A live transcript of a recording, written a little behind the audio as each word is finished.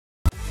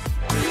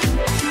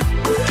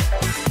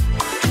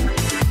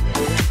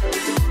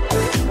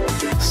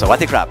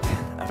Sawadee Krap.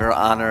 A very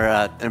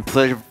honor and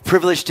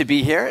privilege to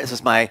be here. This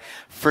is my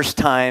first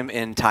time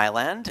in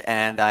Thailand,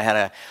 and I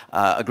had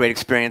a great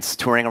experience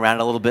touring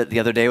around a little bit the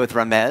other day with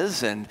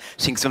Ramez and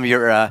seeing some of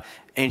your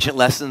ancient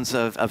lessons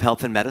of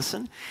health and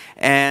medicine.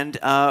 And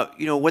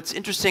you know, what's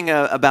interesting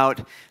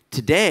about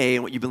today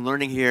and what you've been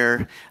learning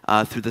here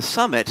through the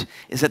summit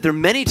is that there are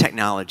many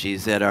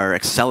technologies that are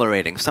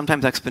accelerating,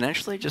 sometimes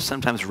exponentially, just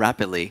sometimes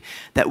rapidly,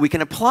 that we can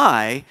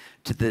apply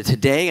to the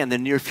today and the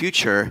near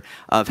future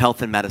of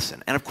health and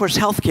medicine. And of course,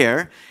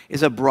 healthcare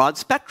is a broad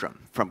spectrum,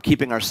 from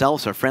keeping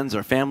ourselves, our friends,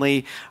 our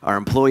family, our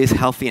employees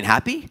healthy and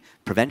happy,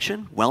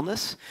 prevention,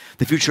 wellness,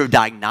 the future of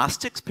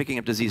diagnostics, picking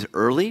up disease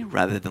early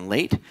rather than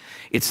late.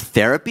 It's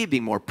therapy,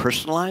 being more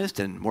personalized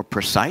and more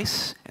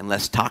precise and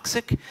less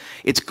toxic.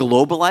 It's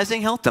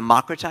globalizing health,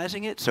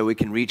 democratizing it so we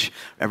can reach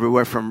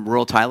everywhere from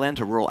rural Thailand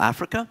to rural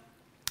Africa.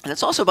 And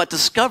it's also about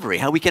discovery,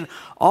 how we can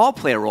all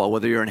play a role,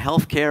 whether you're in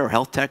healthcare or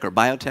health tech or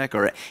biotech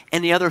or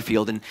any other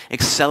field, in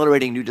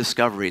accelerating new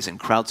discoveries and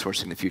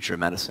crowdsourcing the future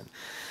of medicine.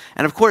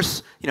 And of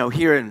course, you know,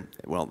 here in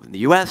the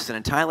US and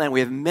in Thailand,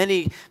 we have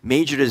many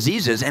major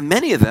diseases, and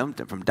many of them,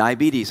 from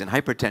diabetes and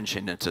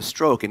hypertension to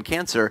stroke and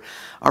cancer,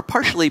 are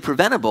partially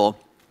preventable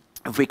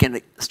if we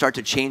can start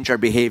to change our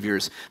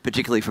behaviors,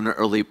 particularly from the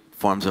early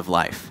forms of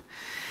life.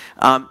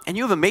 And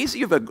you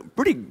have a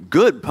pretty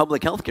good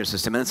public healthcare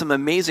system and some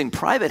amazing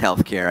private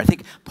healthcare. I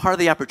think part of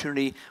the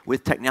opportunity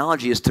with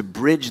technology is to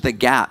bridge the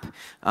gap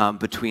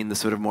between the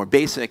sort of more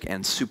basic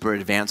and super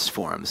advanced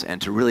forms,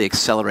 and to really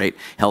accelerate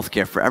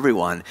healthcare for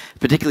everyone,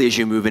 particularly as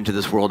you move into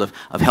this world of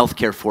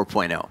healthcare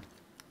 4.0.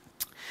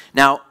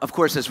 Now, of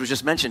course, as was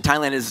just mentioned,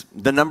 Thailand is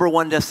the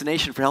 #1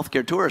 destination for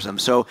healthcare tourism.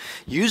 So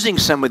using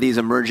some of these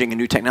emerging and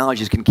new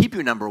technologies can keep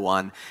you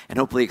 #1 and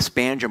hopefully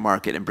expand your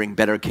market and bring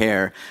better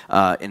care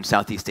in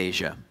Southeast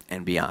Asia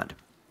and beyond.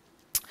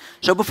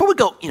 So before we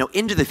go,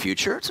 into the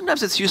future,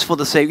 sometimes it's useful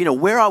to say,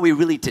 where are we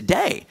really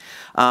today?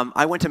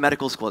 I went to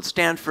medical school at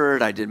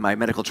Stanford. I did my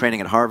medical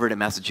training at Harvard and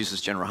Massachusetts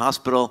General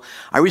Hospital.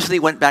 I recently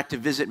went back to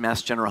visit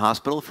Mass General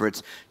Hospital for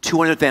its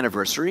 200th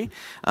anniversary.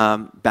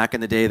 Back in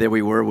the day, there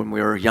we were when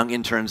we were young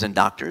interns and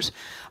doctors.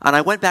 And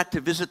I went back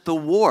to visit the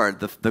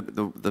ward,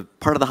 the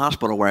part of the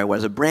hospital where I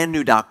was, a brand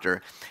new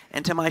doctor.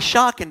 And to my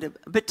shock and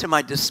a bit to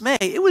my dismay,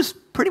 it was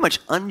pretty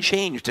much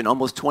unchanged in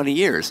almost 20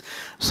 years.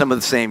 Some of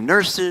the same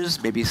nurses,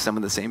 maybe some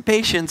of the same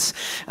patients.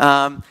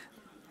 The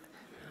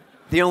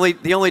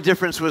only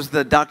difference was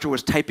the doctor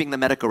was typing the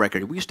medical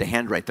record. We used to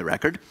handwrite the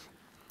record.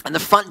 And the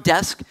front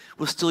desk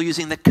was still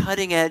using the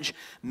cutting-edge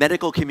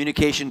medical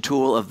communication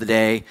tool of the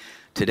day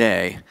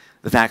today,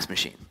 the fax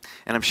machine.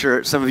 And I'm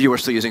sure some of you are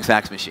still using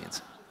fax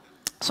machines.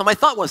 So my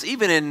thought was,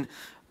 even in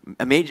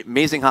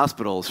amazing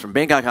hospitals, from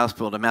Bangkok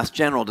Hospital to Mass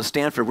General to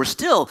Stanford, we're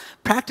still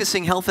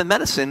practicing health and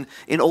medicine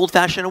in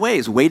old-fashioned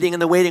ways, waiting in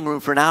the waiting room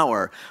for an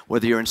hour,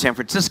 whether you're in San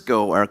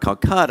Francisco or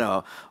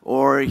Calcutta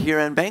or here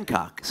in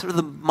Bangkok. Sort of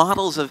the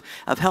models of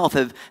health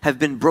have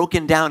been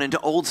broken down into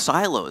old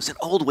silos and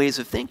old ways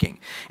of thinking.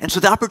 And so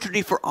the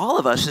opportunity for all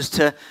of us is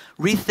to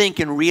rethink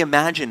and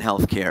reimagine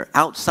healthcare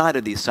outside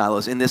of these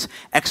silos in this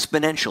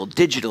exponential,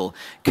 digital,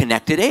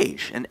 connected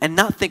age, and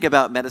not think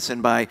about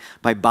medicine by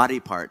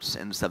body parts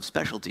and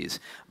subspecialties,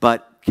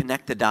 but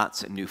connect the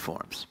dots in new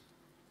forms.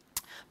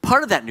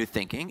 Part of that new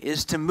thinking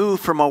is to move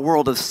from a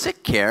world of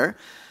sick care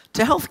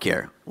to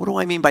healthcare. What do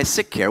I mean by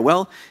sick care?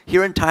 Well,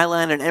 here in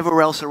Thailand and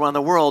everywhere else around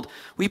the world,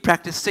 we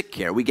practice sick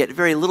care. We get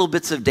very little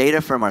bits of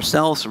data from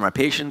ourselves, from our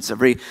patients.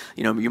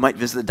 You might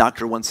visit the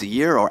doctor once a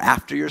year or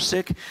after you're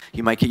sick.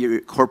 You might get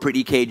your corporate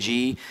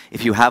EKG.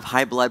 If you have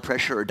high blood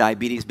pressure or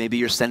diabetes, maybe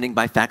you're sending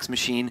by fax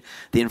machine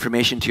the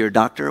information to your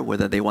doctor,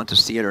 whether they want to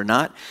see it or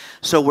not.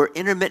 So we're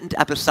intermittent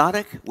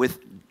episodic with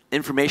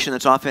information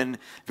that's often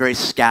very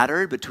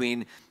scattered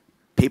between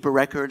paper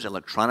records,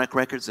 electronic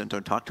records that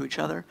don't talk to each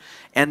other.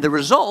 And the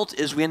result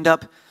is we end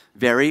up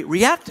very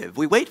reactive.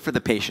 We wait for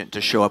the patient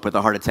to show up with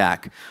a heart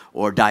attack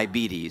or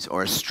diabetes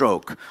or a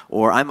stroke.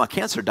 Or I'm a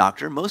cancer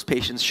doctor. Most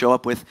patients show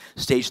up with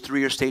stage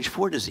 3 or stage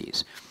 4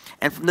 disease.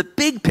 And from the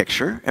big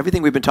picture,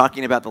 everything we've been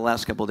talking about the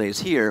last couple of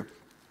days here,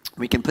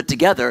 we can put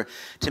together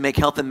to make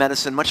health and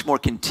medicine much more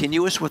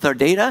continuous with our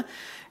data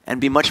and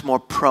be much more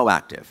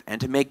proactive, and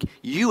to make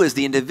you as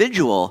the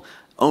individual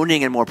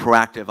owning and more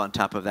proactive on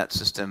top of that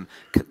system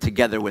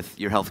together with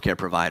your healthcare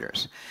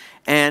providers.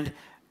 And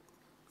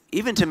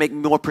even to make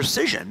more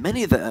precision.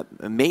 Many of the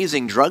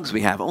amazing drugs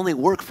we have only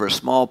work for a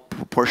small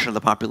portion of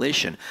the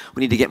population.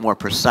 We need to get more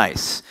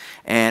precise.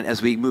 And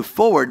as we move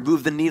forward,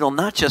 move the needle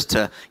not just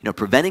to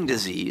preventing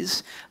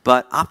disease,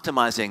 but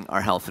optimizing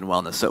our health and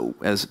wellness. So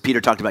as Peter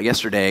talked about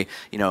yesterday,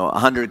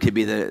 100 could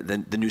be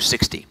the new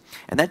 60.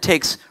 And that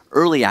takes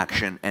early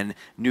action and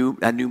a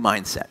new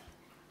mindset.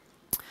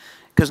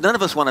 Because none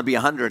of us want to be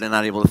 100 and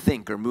not able to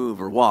think or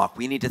move or walk.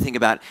 We need to think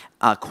about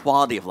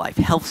quality of life,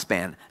 health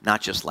span,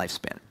 not just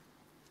lifespan.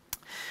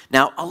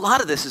 Now, a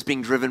lot of this is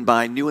being driven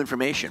by new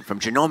information, from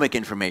genomic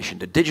information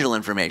to digital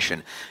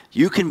information.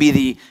 You can be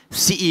the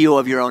CEO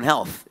of your own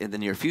health in the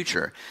near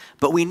future,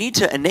 but we need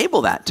to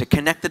enable that to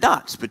connect the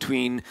dots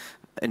between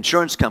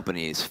insurance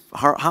companies,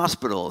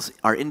 hospitals,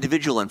 our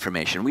individual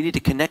information. We need to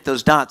connect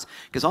those dots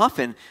because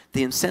often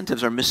the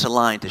incentives are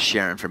misaligned to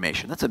share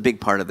information. That's a big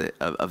part of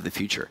the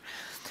future.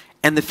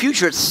 And the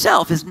future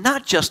itself is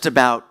not just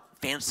about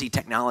fancy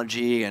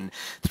technology and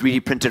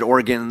 3D printed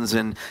organs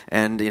and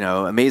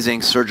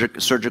amazing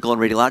surgical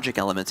and radiologic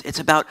elements. It's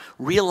about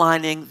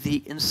realigning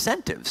the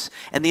incentives.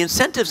 And the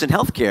incentives in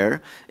healthcare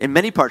in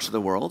many parts of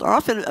the world are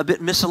often a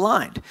bit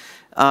misaligned.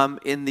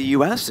 In the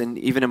US and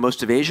even in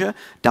most of Asia,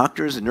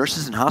 doctors and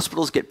nurses and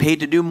hospitals get paid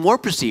to do more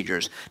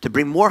procedures, to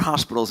bring more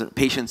hospitals and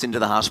patients into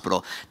the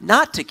hospital,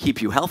 not to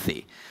keep you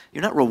healthy.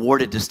 You're not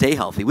rewarded to stay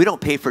healthy. We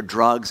don't pay for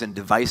drugs and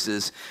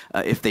devices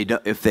if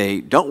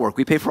they don't work.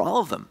 We pay for all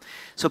of them.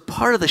 So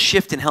part of the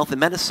shift in health and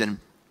medicine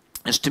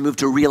is to move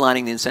to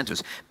realigning the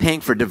incentives,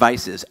 paying for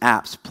devices,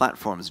 apps,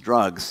 platforms,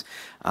 drugs,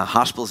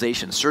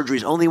 hospitalization,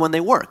 surgeries only when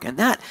they work. And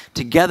that,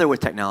 together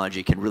with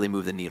technology, can really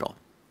move the needle.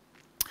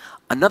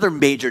 Another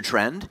major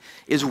trend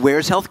is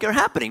where's healthcare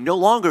happening? No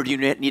longer do you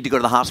need to go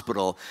to the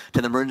hospital, to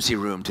the emergency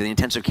room, to the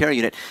intensive care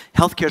unit.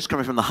 Healthcare is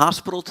coming from the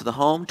hospital to the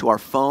home, to our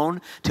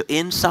phone, to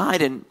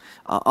inside and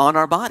on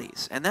our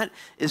bodies. And that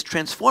is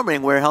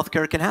transforming where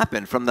healthcare can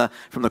happen. From the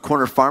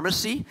corner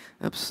pharmacy,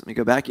 oops, let me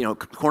go back,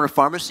 corner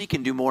pharmacy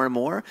can do more and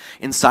more.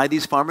 Inside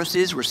these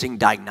pharmacies, we're seeing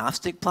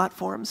diagnostic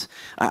platforms.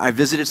 I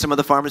visited some of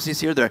the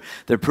pharmacies here.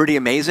 They're pretty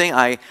amazing.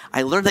 I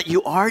learned that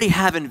you already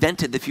have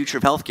invented the future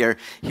of healthcare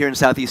here in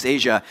Southeast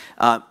Asia.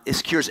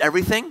 This cures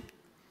everything.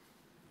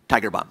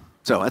 Tiger Balm.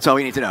 So that's all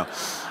we need to know.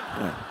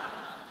 Yeah.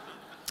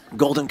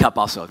 Golden Cup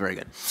also, very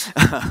good.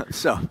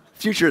 So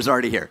future is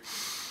already here.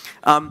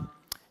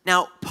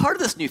 Now, part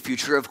of this new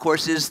future, of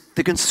course, is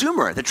the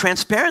consumer, the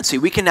transparency.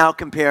 We can now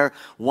compare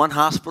one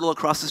hospital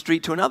across the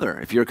street to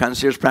another. If you're a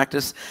concierge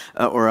practice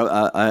or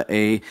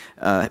a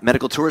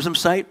medical tourism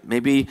site,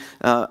 maybe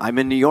I'm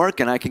in New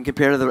York and I can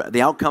compare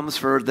the outcomes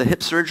for the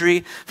hip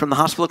surgery from the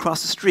hospital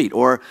across the street,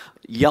 or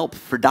Yelp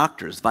for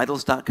doctors,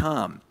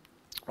 vitals.com.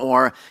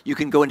 Or you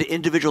can go into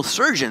individual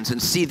surgeons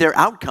and see their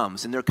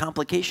outcomes and their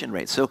complication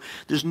rates. So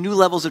there's new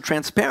levels of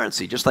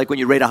transparency. Just like when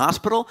you rate a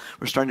hospital,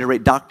 we're starting to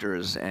rate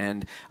doctors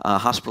and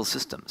hospital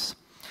systems.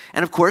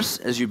 And of course,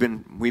 as we've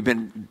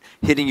been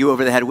hitting you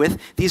over the head with,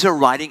 these are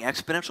riding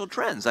exponential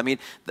trends. I mean,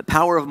 the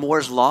power of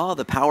Moore's Law,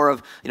 the power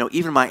of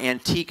even my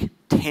antique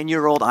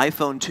 10-year-old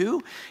iPhone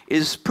 2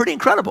 is pretty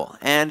incredible.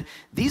 And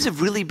these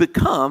have really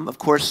become, of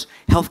course,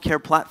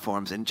 healthcare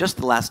platforms in just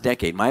the last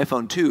decade. My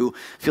iPhone 2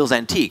 feels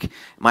antique.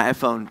 My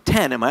iPhone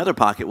 10 in my other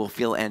pocket will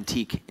feel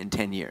antique in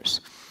 10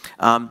 years.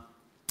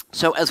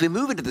 So as we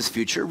move into this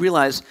future,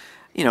 realize,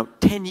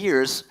 10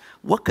 years,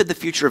 what could the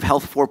future of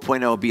Health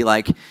 4.0 be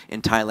like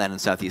in Thailand and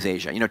Southeast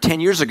Asia? 10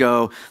 years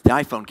ago, the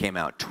iPhone came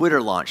out,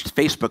 Twitter launched,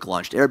 Facebook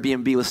launched,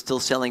 Airbnb was still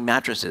selling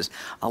mattresses.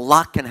 A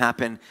lot can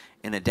happen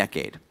in a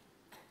decade.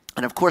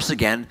 And of course,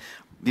 again,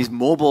 these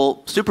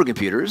mobile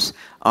supercomputers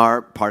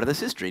are part of this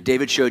history.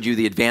 David showed you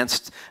the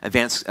advanced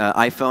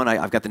iPhone.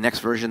 I've got the next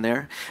version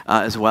there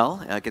as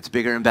well. It gets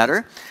bigger and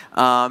better.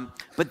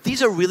 But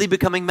these are really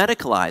becoming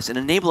medicalized and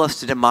enable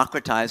us to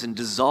democratize and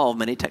dissolve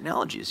many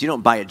technologies. You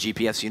don't buy a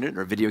GPS unit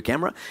or a video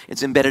camera.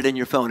 It's embedded in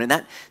your phone. And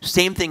that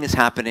same thing is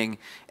happening,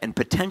 and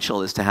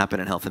potential is to happen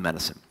in health and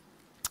medicine.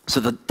 So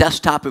the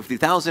desktop of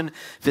 2000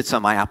 fits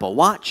on my Apple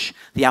Watch.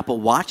 The Apple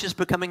Watch is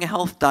becoming a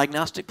health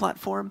diagnostic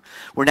platform.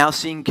 We're now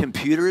seeing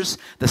computers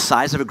the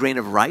size of a grain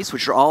of rice,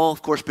 which are all,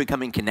 of course,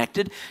 becoming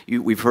connected.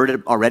 We've heard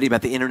it already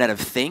about the Internet of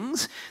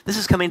Things. This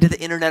is coming to the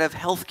Internet of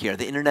Healthcare,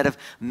 the Internet of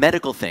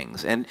medical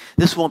things. And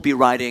this won't be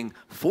riding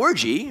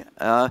 4G.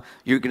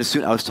 You're going to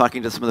soon, I was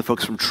talking to some of the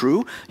folks from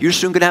True. You're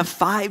soon going to have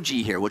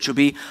 5G here, which will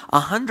be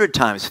 100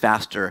 times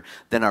faster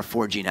than our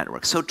 4G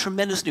network. So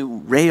tremendous new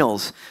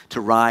rails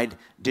to ride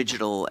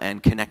digital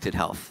and connected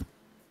health.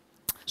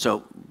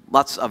 So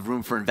lots of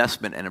room for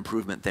investment and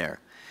improvement there.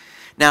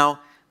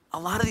 Now, a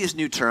lot of these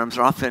new terms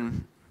are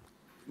often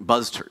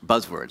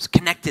buzzwords.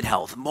 Connected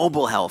health,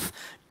 mobile health,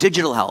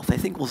 digital health. I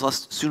think we'll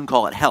soon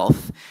call it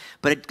health.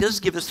 But it does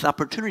give us the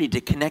opportunity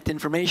to connect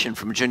information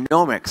from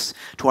genomics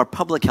to our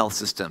public health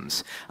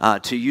systems,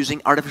 to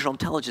using artificial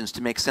intelligence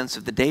to make sense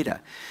of the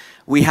data.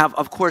 We have,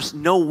 of course,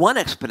 no one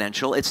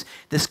exponential. It's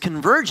this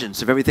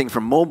convergence of everything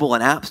from mobile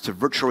and apps to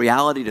virtual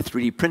reality to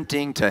 3D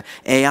printing to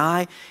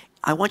AI.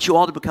 I want you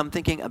all to become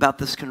thinking about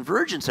this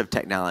convergence of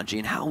technology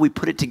and how we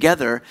put it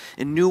together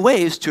in new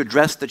ways to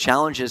address the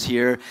challenges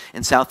here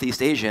in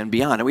Southeast Asia and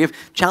beyond. And we have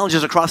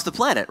challenges across the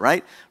planet,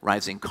 right?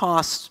 Rising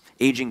costs,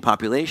 aging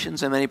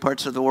populations in many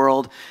parts of the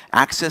world,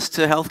 access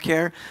to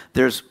healthcare.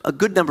 There's a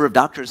good number of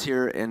doctors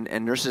here and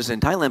nurses in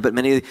Thailand, but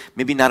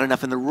maybe not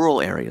enough in the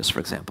rural areas, for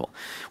example.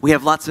 We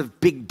have lots of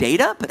big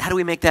data, but how do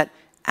we make that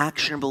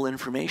actionable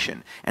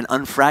information and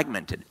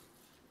unfragmented?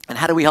 And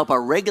how do we help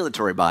our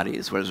regulatory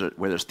bodies, whether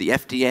it's the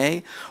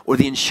FDA or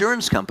the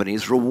insurance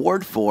companies,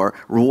 reward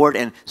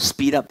and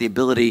speed up the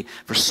ability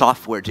for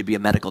software to be a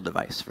medical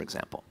device, for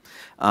example?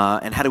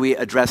 And how do we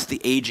address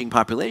the aging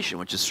population,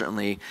 which is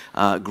certainly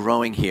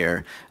growing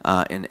here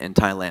in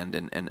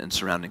Thailand and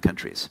surrounding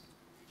countries?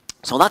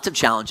 So lots of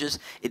challenges.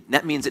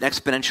 That means an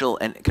exponential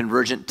and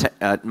convergent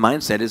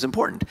mindset is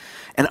important.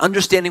 And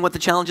understanding what the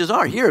challenges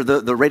are. Here,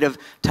 the rate of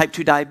type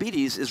 2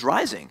 diabetes is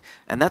rising,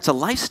 and that's a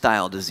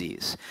lifestyle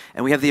disease.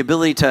 And we have the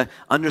ability to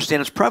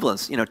understand its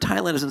prevalence. You know,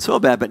 Thailand isn't so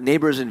bad, but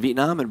neighbors in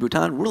Vietnam and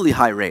Bhutan, really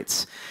high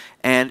rates.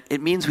 And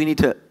it means we need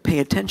to pay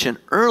attention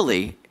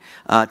early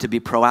to be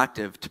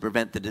proactive to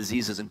prevent the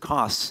diseases and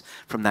costs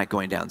from that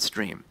going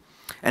downstream.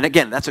 And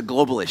again, that's a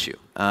global issue.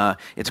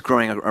 It's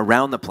growing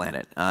around the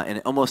planet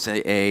in almost an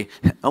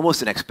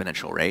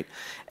exponential rate.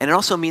 And it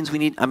also means we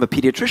need, I'm a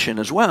pediatrician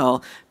as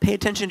well, pay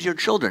attention to your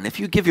children. If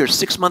you give your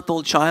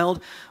 6-month-old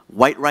child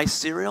white rice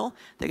cereal,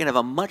 they're going to have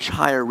a much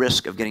higher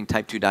risk of getting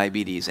type 2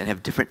 diabetes and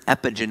have different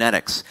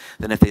epigenetics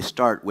than if they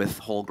start with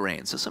whole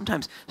grains. So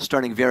sometimes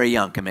starting very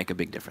young can make a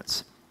big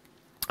difference.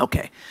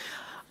 Okay.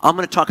 I'm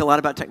going to talk a lot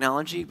about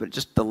technology, but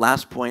just the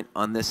last point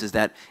on this is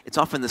that it's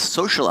often the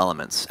social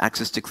elements,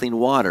 access to clean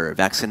water,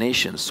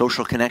 vaccination,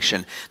 social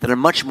connection, that are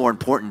much more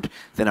important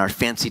than our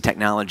fancy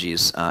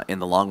technologies in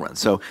the long run.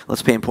 So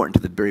let's pay attention to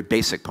the very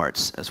basic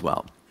parts as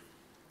well.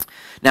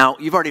 Now,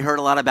 you've already heard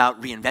a lot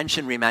about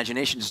reinvention,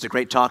 reimagination. Just a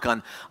great talk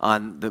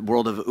on the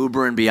world of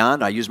Uber and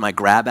beyond. I used my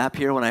Grab app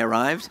here when I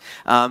arrived.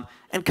 And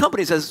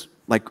companies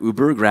like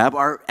Uber, Grab,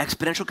 are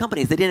exponential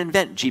companies. They didn't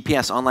invent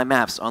GPS, online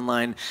maps,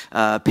 online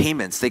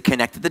payments. They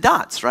connected the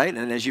dots, right?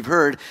 And as you've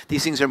heard,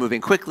 these things are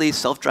moving quickly.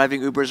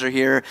 Self-driving Ubers are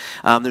here.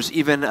 There's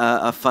even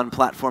a fun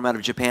platform out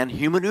of Japan,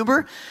 Human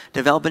Uber,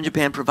 developed in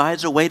Japan,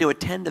 provides a way to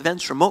attend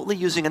events remotely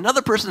using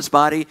another person's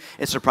body.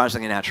 It's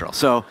surprisingly natural.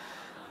 So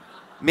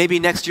maybe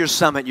next year's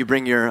summit, you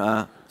bring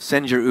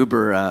send your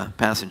Uber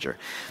passenger.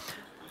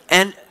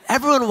 And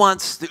everyone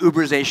wants the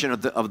Uberization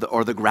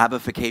or the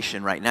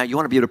Grabification right now. You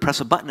want to be able to press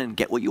a button and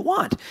get what you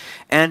want.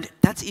 And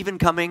that's even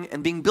coming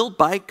and being built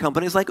by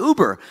companies like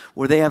Uber,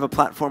 where they have a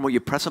platform where you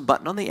press a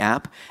button on the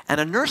app and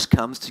a nurse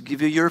comes to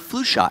give you your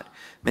flu shot.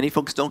 Many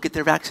folks don't get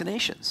their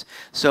vaccinations.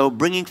 So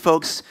bringing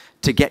folks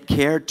to get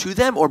care to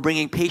them or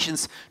bringing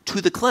patients to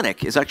the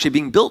clinic is actually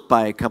being built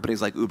by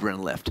companies like Uber and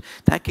Lyft.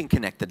 That can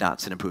connect the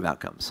dots and improve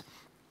outcomes.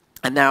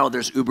 And now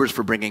there's Ubers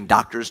for bringing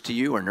doctors to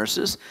you or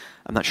nurses.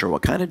 I'm not sure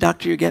what kind of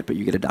doctor you get, but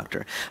you get a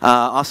doctor.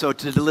 Also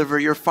to deliver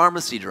your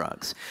pharmacy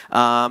drugs.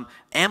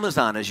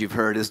 Amazon, as you've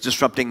heard, is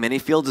disrupting many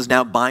fields, is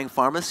now buying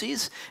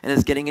pharmacies, and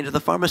is getting into the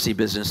pharmacy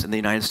business in the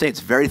United States.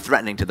 Very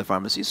threatening to the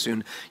pharmacies.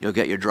 Soon you'll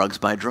get your drugs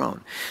by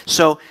drone.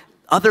 So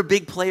other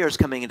big players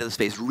coming into the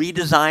space,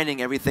 redesigning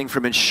everything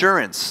from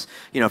insurance,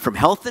 from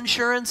health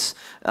insurance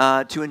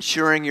to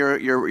insuring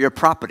your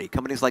property.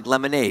 Companies like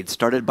Lemonade,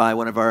 started by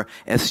one of our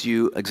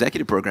SU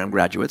executive program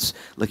graduates,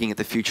 looking at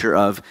the future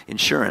of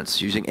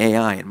insurance using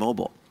AI and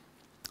mobile.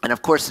 And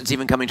of course, it's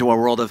even coming to our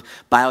world of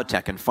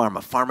biotech and pharma.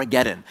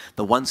 Pharmageddon,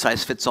 the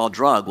one-size-fits-all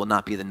drug, will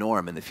not be the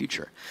norm in the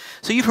future.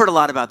 So you've heard a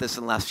lot about this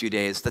in the last few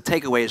days. The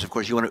takeaway is, of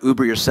course, you want to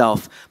Uber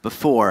yourself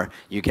before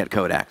you get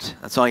Kodak.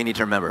 That's all you need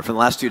to remember from the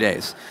last 2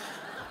 days.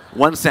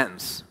 One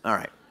sentence. All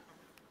right.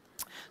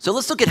 So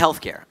let's look at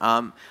healthcare.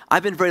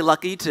 I've been very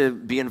lucky to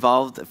be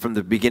involved from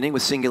the beginning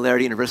with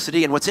Singularity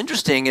University. And what's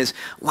interesting is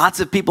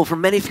lots of people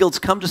from many fields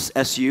come to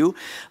SU.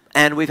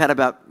 And we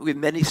have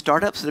many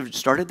startups that have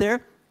started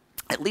there.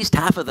 At least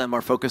half of them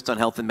are focused on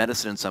health and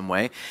medicine in some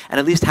way, and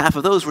at least half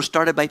of those were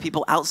started by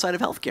people outside of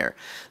healthcare.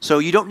 So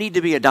you don't need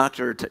to be a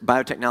doctor,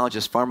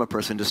 biotechnologist, pharma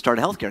person to start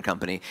a healthcare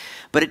company,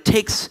 but it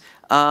takes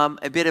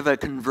a bit of a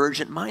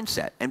convergent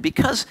mindset. And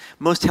because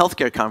most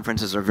healthcare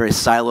conferences are very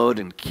siloed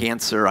in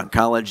cancer,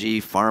 oncology,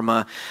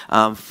 pharma,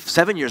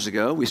 7 years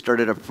ago we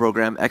started a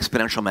program,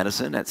 Exponential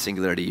Medicine at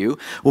SingularityU,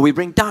 where we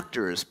bring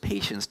doctors,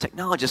 patients,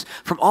 technologists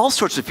from all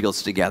sorts of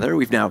fields together.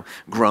 We've now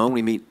grown.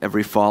 We meet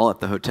every fall at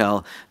the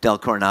Hotel Del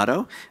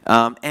Coronado.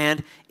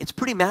 And it's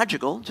pretty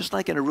magical, just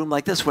like in a room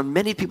like this, when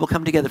many people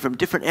come together from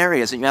different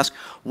areas and you ask,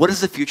 what is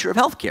the future of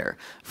healthcare?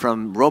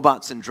 From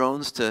robots and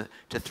drones to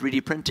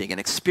 3D printing, and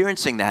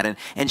experiencing that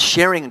and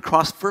sharing and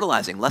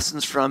cross-fertilizing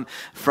lessons from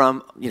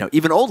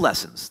even old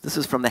lessons. This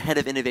is from the head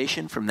of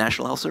innovation from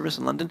National Health Service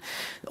in London.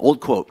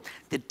 Old quote,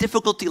 "The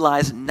difficulty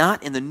lies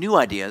not in the new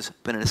ideas,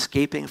 but in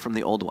escaping from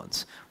the old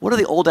ones." What are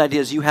the old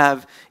ideas you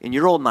have in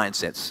your old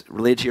mindsets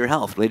related to your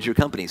health, related to your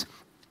companies,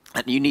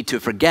 that you need to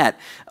forget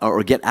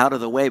or get out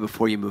of the way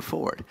before you move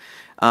forward?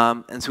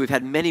 And so we've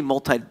had many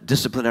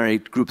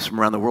multidisciplinary groups from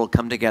around the world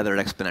come together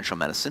at Exponential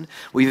Medicine.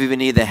 We've even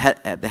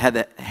had the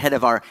head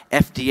of our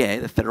FDA,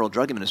 the Federal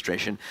Drug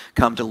Administration,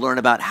 come to learn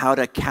about how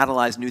to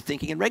catalyze new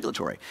thinking and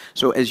regulatory.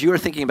 So as you are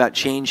thinking about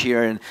change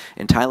here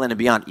in Thailand and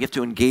beyond, you have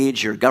to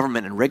engage your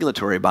government and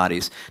regulatory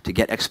bodies to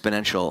get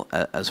exponential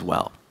as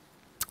well.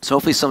 So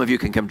hopefully some of you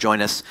can come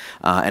join us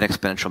at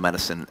Exponential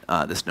Medicine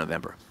this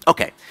November.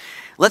 Okay.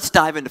 Let's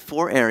dive into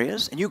 4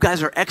 areas. And you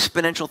guys are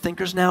exponential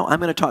thinkers now. I'm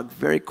going to talk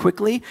very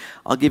quickly.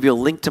 I'll give you a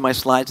link to my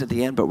slides at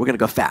the end, but we're going to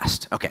go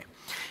fast. Okay.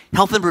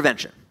 Health and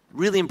prevention.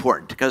 Really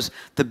important, because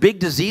the big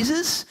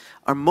diseases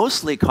are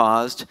mostly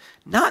caused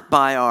not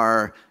by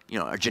our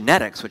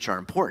genetics, which are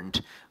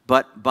important,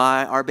 but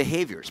by our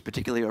behaviors,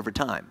 particularly over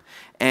time.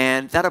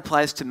 And that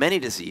applies to many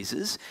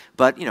diseases,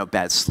 but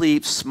bad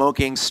sleep,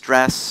 smoking,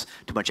 stress,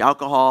 too much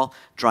alcohol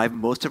drive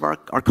most of our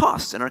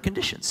costs and our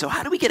conditions. So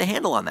how do we get a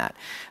handle on that?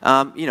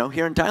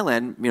 Here in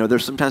Thailand,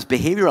 there's sometimes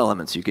behavioral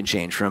elements you can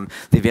change, from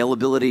the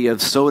availability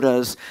of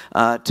sodas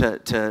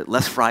to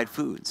less fried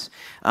foods.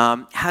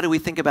 How do we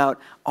think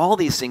about all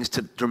these things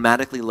to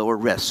dramatically lower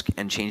risk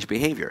and change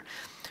behavior?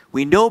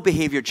 We know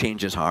behavior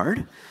change is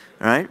hard,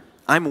 right?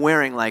 I'm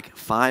wearing like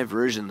 5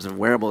 versions of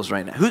wearables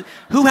right now.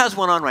 Who has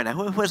one on right now?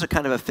 Who has a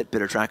kind of a Fitbit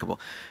or trackable?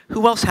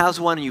 Who else has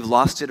one and you've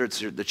lost it, or it's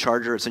the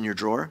charger, it's in your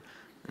drawer?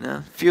 No?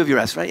 A few of you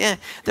rest, right? Yeah,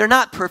 they're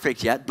not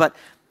perfect yet, but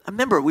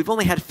remember, we've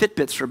only had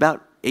Fitbits for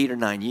about 8 or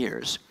 9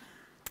 years.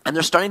 And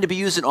they're starting to be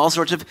used in all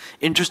sorts of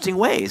interesting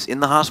ways, in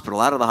the hospital,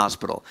 out of the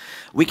hospital.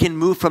 We can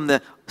move from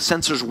the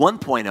sensors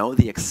 1.0,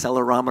 the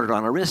accelerometer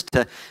on a wrist,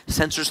 to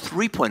sensors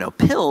 3.0,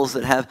 pills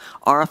that have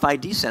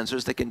RFID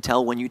sensors that can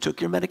tell when you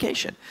took your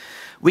medication.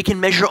 We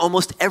can measure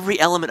almost every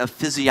element of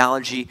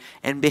physiology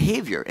and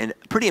behavior in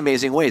pretty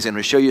amazing ways. I'm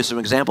going to show you some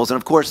examples. And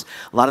of course,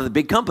 a lot of the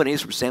big companies,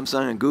 from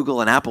Samsung and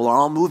Google and Apple, are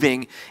all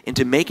moving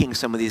into making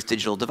some of these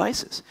digital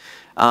devices.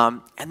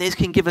 And these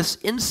can give us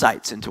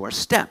insights into our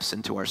steps,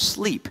 into our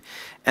sleep.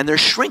 And they're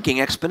shrinking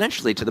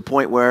exponentially to the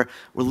point where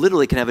we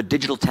literally can have a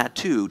digital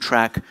tattoo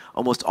track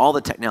almost all the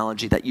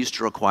technology that used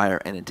to require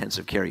an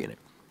intensive care unit.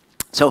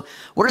 So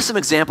what are some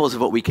examples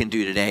of what we can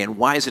do today, and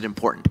why is it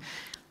important?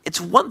 It's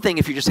one thing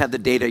if you just have the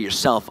data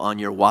yourself on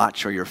your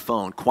watch or your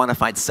phone,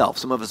 quantified self.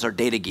 Some of us are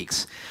data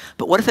geeks.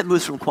 But what if it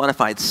moves from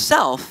quantified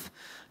self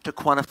to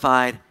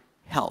quantified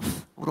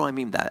health? What do I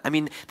mean by that? I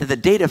mean that the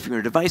data from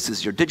your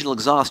devices, your digital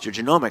exhaust, your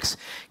genomics,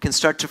 can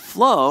start to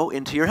flow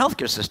into your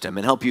healthcare system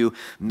and help you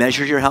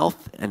measure your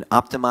health and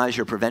optimize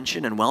your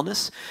prevention and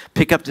wellness,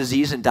 pick up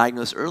disease and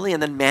diagnose early,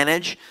 and then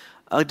manage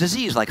a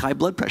disease like high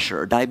blood pressure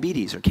or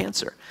diabetes or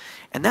cancer.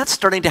 And that's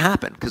starting to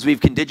happen because we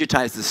can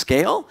digitize the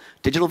scale,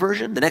 digital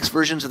version. The next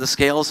versions of the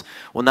scales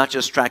will not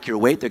just track your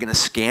weight, they're going to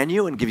scan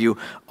you and give you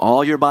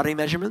all your body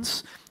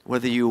measurements,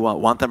 whether you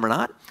want them or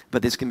not.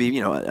 But this can be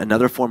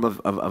another form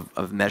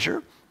of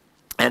measure.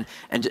 And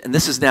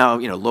this is now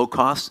low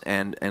cost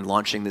and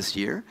launching this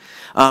year.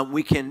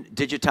 We can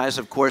digitize,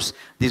 of course,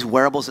 these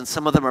wearables, and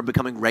some of them are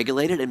becoming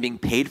regulated and being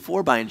paid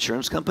for by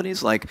insurance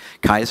companies like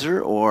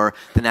Kaiser or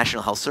the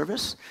National Health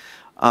Service.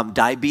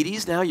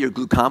 Diabetes now, your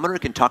glucometer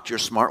can talk to your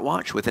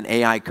smartwatch with an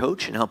AI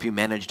coach and help you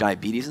manage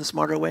diabetes in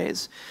smarter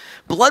ways.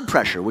 Blood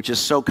pressure, which is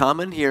so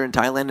common here in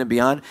Thailand and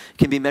beyond,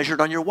 can be measured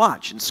on your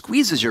watch and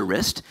squeezes your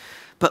wrist.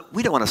 But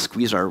we don't want to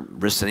squeeze our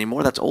wrists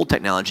anymore. That's old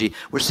technology.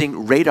 We're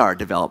seeing radar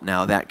develop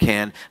now that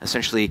can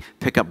essentially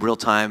pick up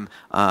real-time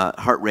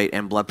heart rate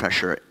and blood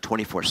pressure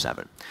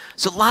 24/7.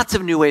 So lots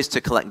of new ways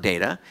to collect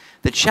data.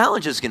 The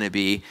challenge is going to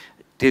be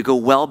to go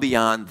well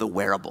beyond the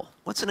wearable.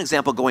 What's an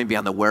example going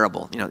beyond the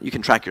wearable? You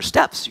can track your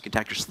steps, you can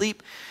track your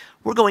sleep.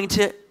 We're going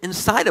to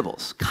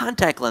insidables,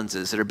 contact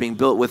lenses that are being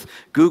built with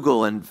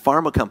Google and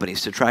pharma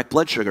companies to track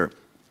blood sugar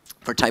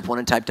for type 1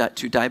 and type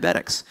 2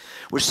 diabetics.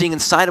 We're seeing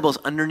insidables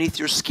underneath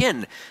your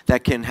skin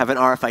that can have an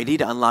RFID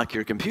to unlock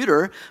your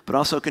computer, but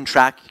also can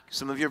track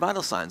some of your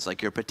vital signs,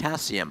 like your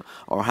potassium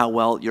or how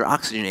well you're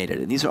oxygenated.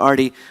 And these are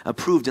already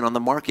approved and on the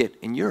market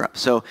in Europe.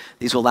 So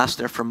these will last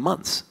there for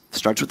months.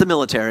 Starts with the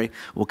military,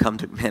 will come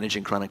to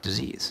managing chronic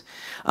disease.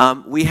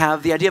 We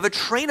have the idea of a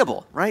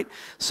trainable, right?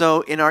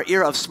 So in our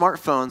era of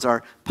smartphones,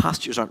 our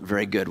postures aren't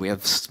very good. We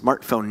have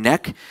smartphone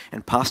neck,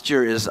 and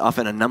posture is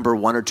often a number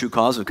 1 or 2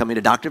 cause of coming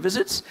to doctor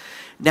visits.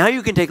 Now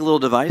you can take a little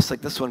device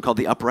like this one called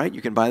the Upright.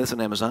 You can buy this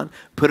on Amazon,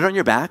 put it on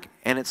your back,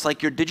 and it's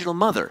like your digital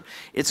mother.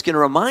 It's going to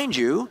remind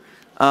you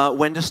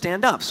when to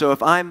stand up. So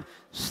if I'm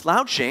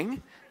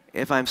slouching,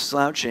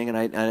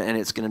 and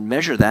it's going to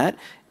measure that,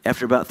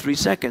 after about 3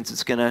 seconds,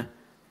 it's going to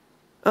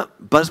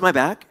buzz my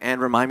back and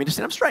remind me to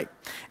stand up straight.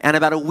 And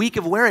about a week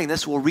of wearing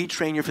this will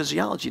retrain your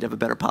physiology to have a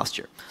better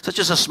posture. So it's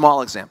just a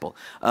small example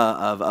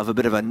of a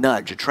bit of a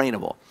nudge, a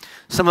trainable.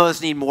 Some of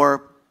us need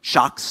more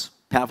shocks,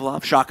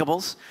 Pavlov,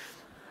 shockables.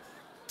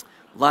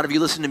 A lot of you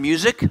listen to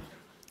music.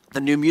 The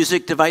new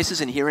music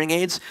devices and hearing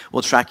aids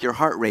will track your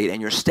heart rate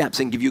and your steps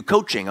and give you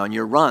coaching on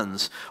your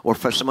runs, or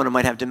for someone who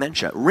might have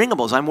dementia.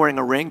 Ringables, I'm wearing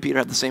a ring, Peter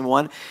had the same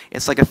one.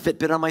 It's like a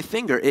Fitbit on my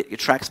finger. It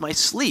tracks my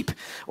sleep,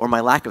 or my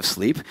lack of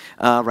sleep.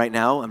 Right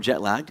now, I'm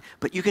jet lagged.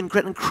 But you can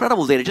get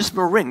incredible data just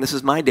from a ring. This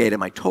is my data,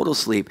 my total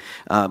sleep,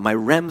 my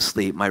REM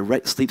sleep,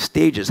 my sleep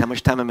stages, how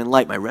much time I'm in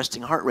light, my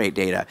resting heart rate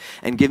data,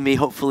 and give me,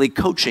 hopefully,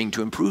 coaching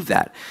to improve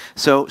that.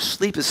 So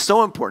sleep is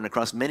so important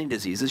across many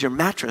diseases. Your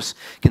mattress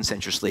can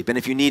sense your sleep. And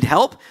if you need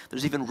help,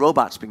 there's even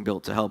robots being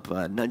built to help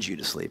nudge you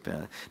to sleep.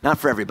 Not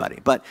for everybody,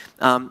 but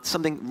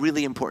something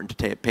really important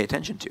to pay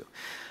attention to.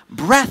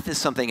 Breath is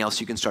something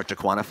else you can start to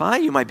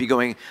quantify. You might be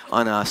going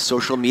on a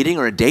social meeting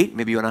or a date.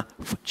 Maybe you want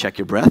to check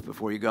your breath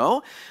before you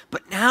go.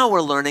 But now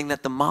we're learning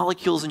that the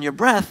molecules in your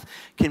breath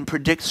can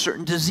predict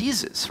certain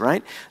diseases,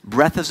 right?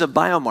 Breath is a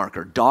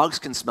biomarker. Dogs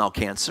can smell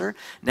cancer.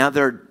 Now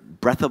there are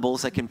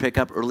breathables that can pick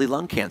up early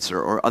lung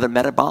cancer or other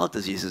metabolic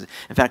diseases.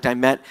 In fact, I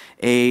met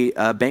a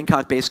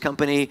Bangkok-based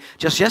company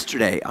just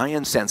yesterday,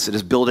 IonSense, that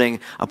is building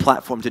a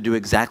platform to do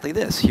exactly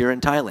this here in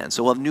Thailand.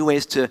 So we'll have new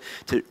ways to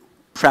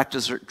track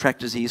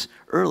disease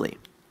early.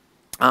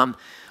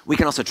 We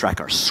can also track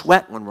our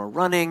sweat when we're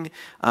running.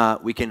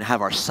 We can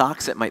have our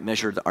socks that might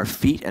measure our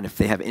feet and if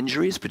they have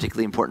injuries,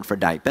 particularly important for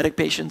diabetic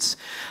patients.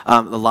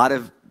 A lot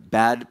of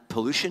bad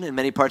pollution in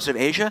many parts of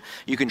Asia.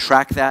 You can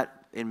track that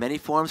in many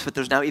forms, but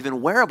there's now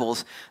even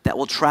wearables that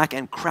will track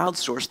and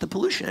crowdsource the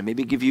pollution and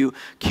maybe give you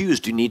cues.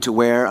 Do you need to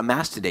wear a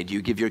mask today? Do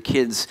you give your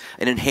kids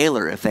an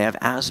inhaler if they have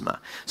asthma?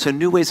 So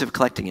new ways of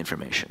collecting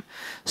information.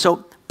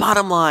 So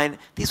bottom line,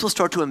 these will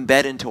start to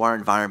embed into our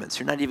environments.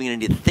 You're not even going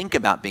to need to think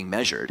about being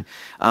measured.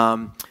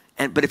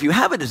 But if you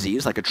have a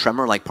disease, like a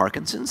tremor like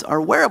Parkinson's,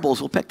 our wearables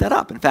will pick that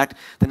up. In fact,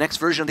 the next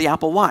version of the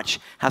Apple Watch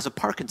has a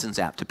Parkinson's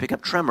app to pick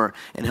up tremor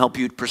and help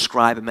you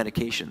prescribe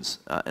medications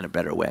in a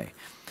better way.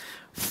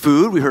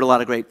 Food, we heard a lot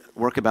of great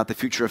work about the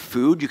future of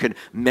food. You can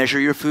measure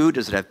your food.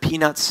 Does it have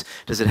peanuts?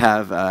 Does it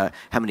have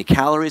how many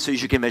calories? So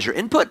you can measure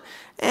input,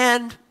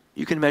 and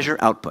you can measure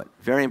output.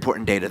 Very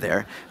important data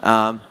there.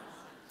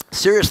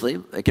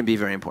 Seriously, it can be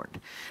very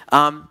important.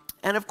 And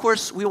of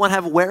course, we want to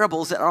have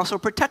wearables that are also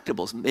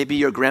protectables. Maybe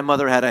your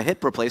grandmother had a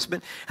hip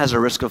replacement, has a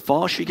risk of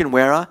fall. She can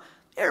wear an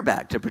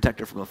airbag to protect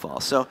her from a fall.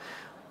 So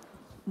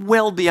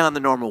well beyond the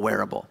normal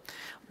wearable.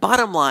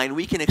 Bottom line,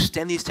 we can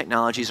extend these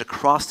technologies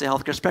across the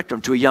healthcare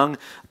spectrum to a young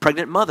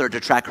pregnant mother to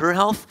track her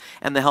health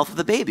and the health of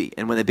the baby.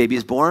 And when the baby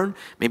is born,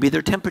 maybe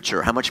their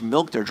temperature, how much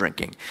milk they're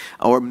drinking.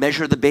 Or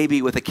measure the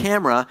baby with a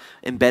camera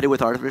embedded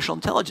with artificial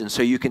intelligence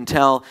so you can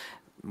tell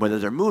whether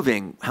they're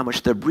moving, how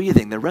much they're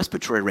breathing, their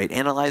respiratory rate,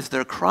 analyze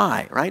their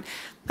cry, right?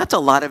 That's a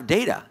lot of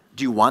data.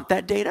 Do you want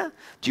that data?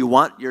 Do you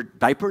want your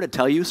diaper to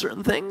tell you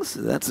certain things?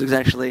 That's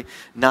actually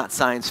not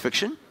science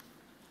fiction.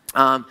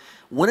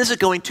 When is it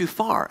going too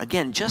far?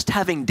 Again, just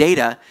having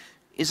data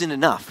isn't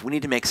enough. We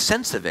need to make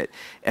sense of it.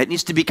 It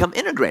needs to become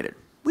integrated.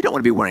 We don't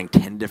want to be wearing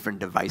 10 different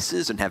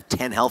devices and have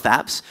 10 health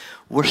apps.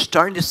 We're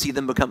starting to see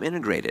them become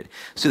integrated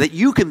so that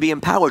you can be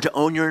empowered to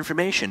own your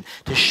information,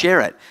 to share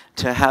it,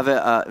 to have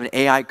an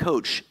AI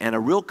coach and a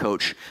real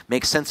coach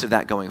make sense of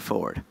that going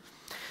forward.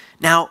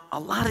 Now, a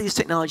lot of these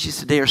technologies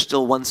today are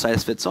still one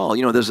size fits all.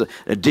 You know, there's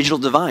a digital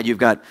divide. You've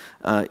got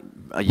a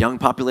young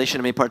population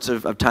in many parts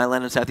of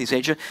Thailand and Southeast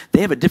Asia. They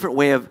have a different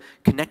way of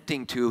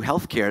connecting to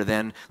healthcare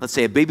than, let's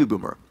say, a baby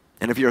boomer.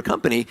 And if you're a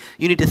company,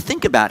 you need to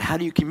think about how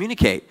do you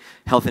communicate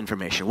health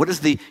information? What is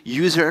the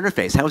user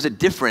interface? How is it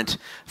different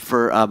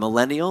for a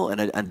millennial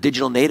and a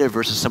digital native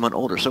versus someone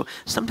older? So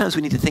sometimes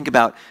we need to think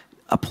about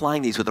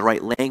applying these with the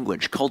right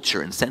language,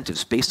 culture,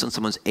 incentives based on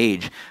someone's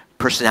age,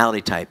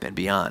 personality type, and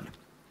beyond.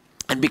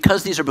 And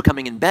because these are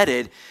becoming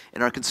embedded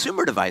in our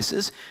consumer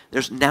devices,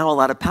 there's now a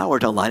lot of power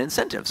to align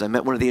incentives. I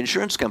met one of the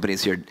insurance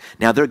companies here.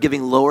 Now they're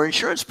giving lower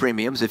insurance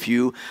premiums if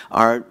you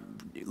are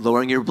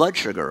lowering your blood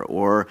sugar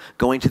or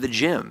going to the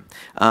gym.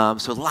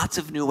 So lots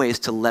of new ways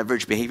to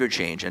leverage behavior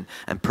change and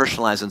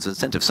personalize those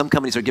incentives. Some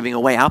companies are giving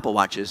away Apple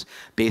Watches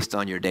based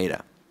on your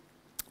data.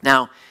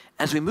 Now,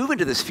 as we move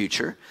into this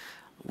future,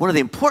 one of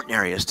the important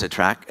areas to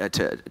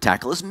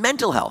tackle is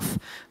mental health.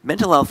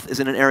 Mental health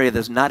is in an area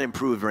that's not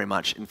improved very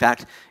much. In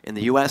fact, in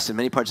the US and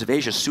many parts of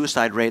Asia,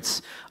 suicide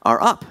rates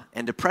are up,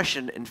 and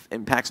depression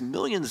impacts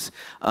millions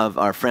of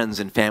our friends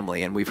and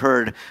family. And we've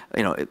heard,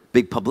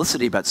 big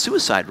publicity about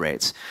suicide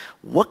rates.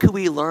 What can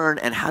we learn,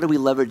 and how do we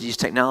leverage these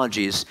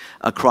technologies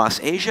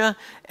across Asia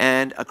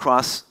and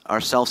across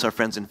ourselves, our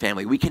friends, and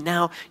family? We can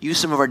now use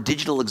some of our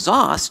digital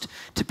exhaust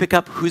to pick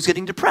up who's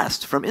getting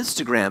depressed from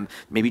Instagram,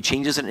 maybe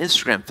changes in an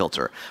Instagram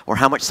filter, or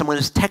how much someone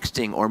is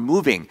texting or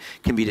moving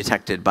can be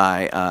detected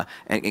by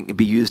and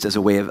be used as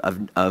a way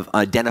of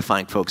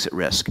identifying folks at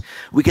risk.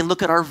 We can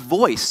look at our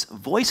voice.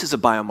 Voice is a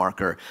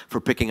biomarker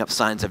for picking up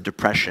signs of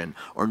depression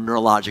or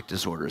neurologic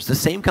disorders. The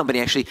same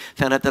company actually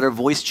found out that our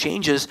voice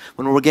changes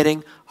when we're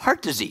getting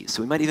heart disease.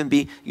 So we might even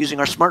be using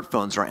our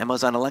smartphones or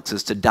Amazon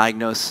Alexas to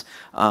diagnose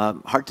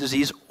heart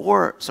disease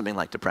or something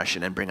like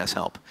depression and bring us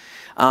help.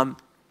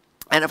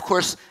 And of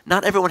course,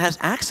 not everyone has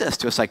access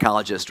to a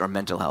psychologist or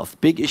mental health.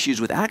 Big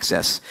issues with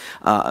access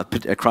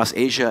across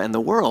Asia and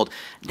the world.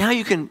 Now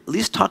you can at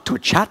least talk to a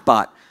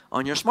chatbot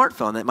on your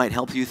smartphone that might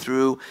help you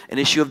through an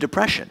issue of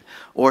depression.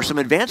 Or some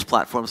advanced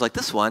platforms like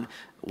this one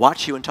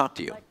watch you and talk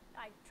to you.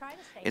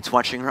 It's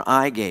watching her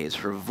eye gaze,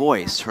 her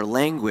voice, her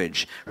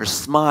language, her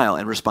smile,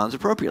 and responds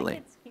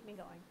appropriately. Keep me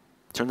going.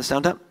 Turn the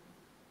sound up.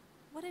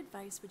 What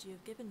advice would you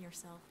have given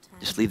yourself 10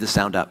 Just leave the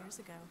sound up. years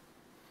ago?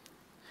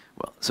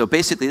 Well, so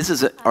basically, this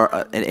is an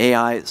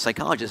AI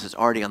psychologist that's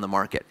already on the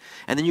market.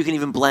 And then you can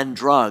even blend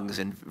drugs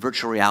and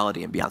virtual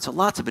reality and beyond. So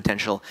lots of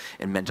potential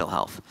in mental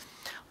health.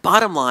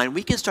 Bottom line,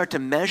 we can start to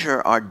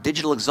measure our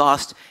digital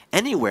exhaust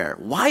anywhere.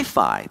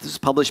 Wi-Fi, this was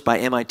published by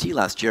MIT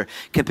last year,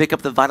 can pick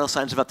up the vital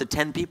signs of up to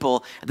 10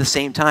 people at the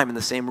same time in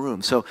the same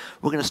room. So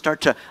we're going to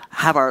start to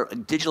have our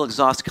digital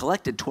exhaust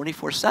collected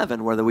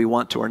 24/7, whether we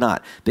want to or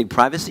not. Big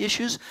privacy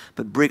issues,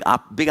 but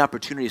big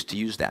opportunities to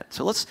use that.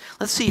 So let's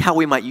see how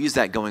we might use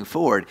that going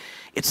forward.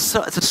 It's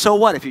so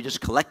what if you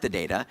just collect the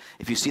data,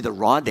 if you see the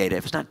raw data,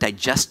 if it's not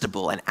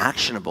digestible and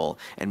actionable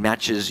and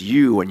matches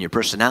you and your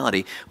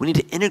personality, we need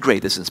to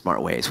integrate this in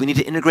smart ways. We need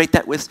to integrate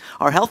that with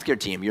our healthcare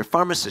team, your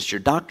pharmacist, your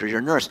doctor,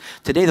 your nurse.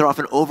 Today they're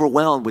often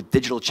overwhelmed with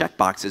digital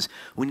checkboxes.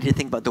 We need to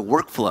think about the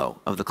workflow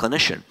of the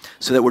clinician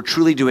so that we're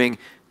truly doing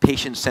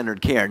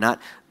patient-centered care,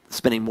 not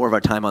spending more of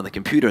our time on the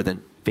computer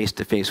than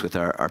face-to-face with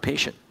our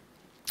patient.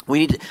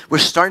 We're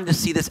starting to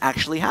see this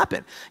actually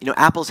happen. You know,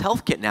 Apple's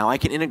Health Kit now, I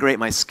can integrate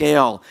my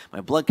scale,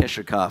 my blood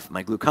pressure cuff,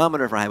 my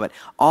glucometer for high blood,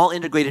 all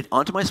integrated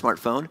onto my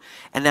smartphone.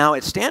 And now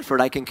at Stanford,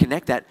 I can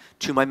connect that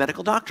to my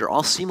medical doctor,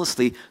 all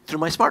seamlessly through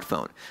my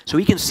smartphone. So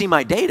he can see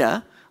my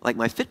data, like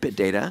my Fitbit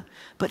data,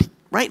 but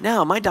right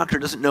now, my doctor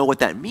doesn't know what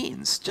that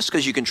means. Just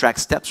because you can track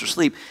steps or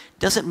sleep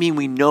doesn't mean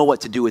we know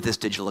what to do with this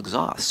digital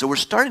exhaust. So we're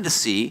starting to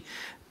see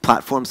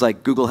platforms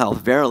like Google Health,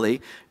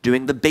 Verily,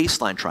 doing the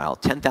baseline trial,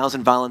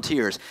 10,000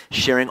 volunteers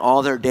sharing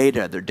all their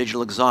data, their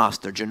digital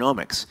exhaust, their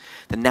genomics.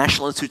 The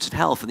National Institutes of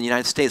Health in the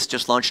United States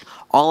just launched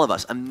All of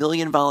Us, 1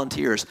 million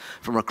volunteers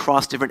from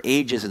across different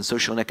ages and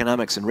social and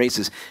economics and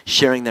races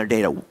sharing their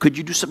data. Could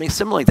you do something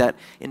similar like that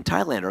in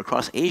Thailand or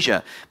across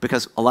Asia?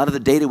 Because a lot of the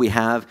data we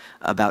have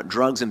about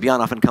drugs and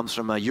beyond often comes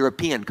from a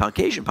European,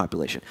 Caucasian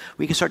population.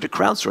 We can start to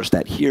crowdsource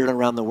that here and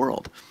around the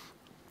world.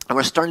 And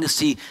we're starting to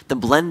see the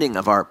blending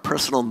of our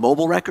personal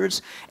mobile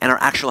records and our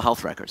actual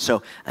health records.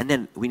 And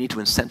then we need to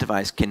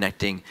incentivize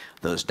connecting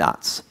those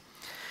dots.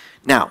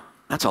 Now,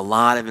 that's a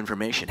lot of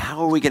information. How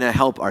are we going to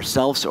help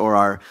ourselves or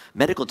our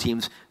medical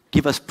teams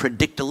give us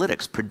predictive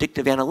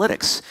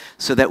analytics,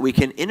 so that we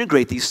can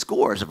integrate these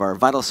scores of our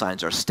vital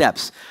signs, our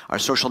steps, our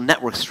social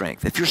network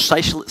strength? If you're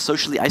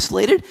socially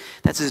isolated,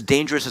 that's as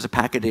dangerous as a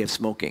pack a day of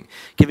smoking.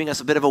 Giving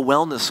us a bit of a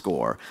wellness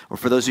score, or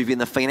for those of you in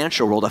the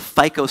financial world, a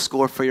FICO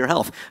score for your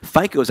health.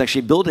 FICO is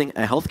actually building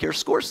a healthcare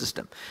score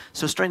system.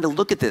 So starting to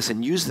look at this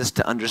and use this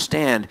to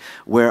understand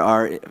where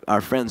our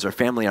friends, our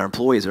family, our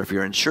employees, or if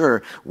you're an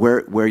insurer,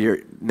 where your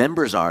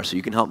members are, so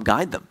you can help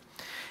guide them.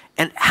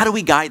 And how do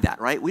we guide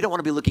that, right? We don't want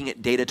to be looking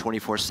at data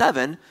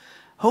 24/7.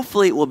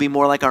 Hopefully it will be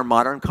more like our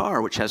modern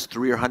car, which has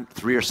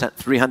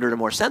 300 or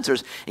more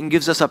sensors and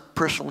gives us a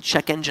personal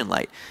check engine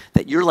light,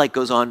 that your light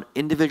goes on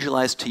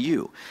individualized to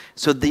you.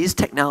 So these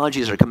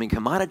technologies are becoming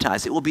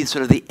commoditized. It will be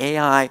sort of the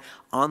AI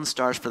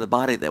OnStars for the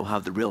body that will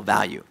have the real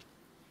value.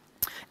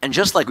 And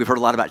just like we've heard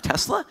a lot about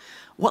Tesla,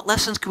 what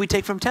lessons can we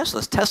take from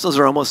Teslas? Teslas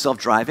are almost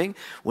self-driving.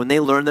 When they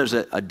learn there's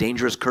a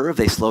dangerous curve,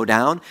 they slow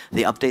down,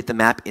 they update the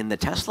map in the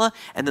Tesla,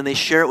 and then they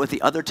share it with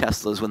the other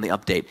Teslas when they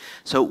update.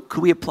 So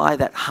could we apply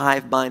that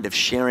hive mind of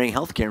sharing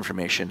healthcare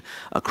information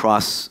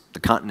across the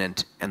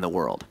continent and the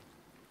world?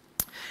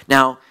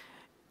 Now,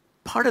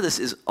 part of this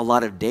is a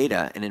lot of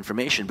data and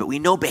information, but we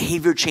know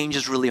behavior change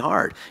is really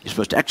hard. You're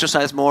supposed to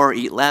exercise more,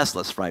 eat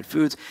less fried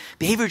foods.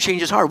 Behavior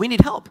change is hard. We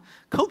need help.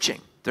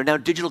 Coaching. There are now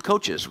digital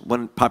coaches.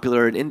 One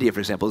popular in India,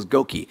 for example, is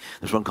Goki.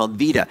 There's one called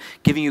Vita,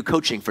 giving you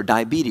coaching for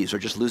diabetes or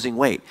just losing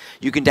weight.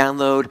 You can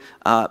download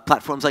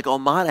platforms like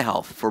Omada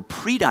Health for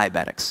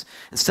pre-diabetics.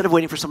 Instead of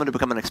waiting for someone to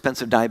become an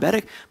expensive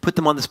diabetic, put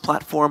them on this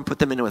platform, put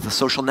them in with a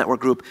social network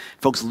group.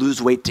 Folks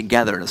lose weight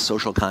together in a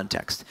social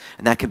context.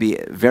 And that can be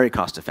very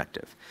cost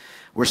effective.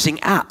 We're seeing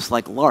apps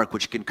like Lark,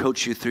 which can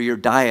coach you through your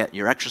diet,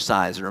 your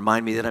exercise, and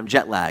remind me that I'm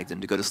jet lagged and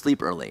to go to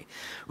sleep early.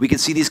 We can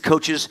see these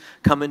coaches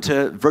come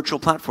into virtual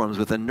platforms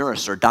with a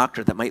nurse or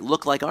doctor that might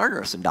look like our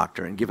nurse and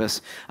doctor and give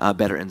us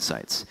better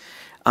insights.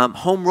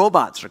 Home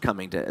robots are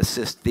coming to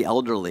assist the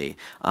elderly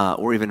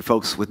or even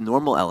folks with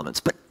normal elements.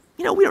 But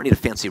you know, we don't need a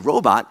fancy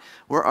robot.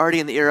 We're already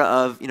in the era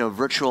of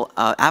virtual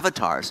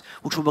avatars,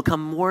 which will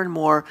become more and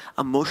more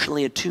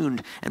emotionally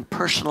attuned and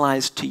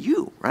personalized to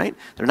you, right?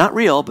 They're not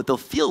real, but they'll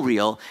feel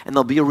real, and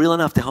they'll be real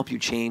enough to help you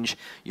change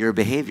your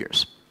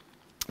behaviors.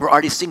 We're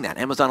already seeing that.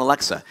 Amazon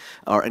Alexa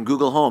and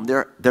Google Home,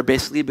 they're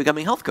basically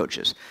becoming health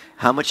coaches.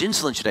 How much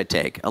insulin should I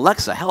take?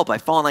 Alexa, help,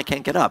 I've fallen, I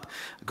can't get up.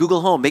 Google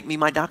Home, make me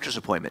my doctor's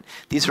appointment.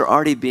 These are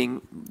already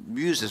being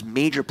used as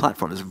major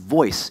platforms, as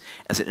voice,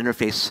 as an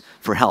interface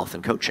for health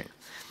and coaching.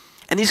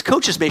 And these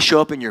coaches may show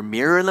up in your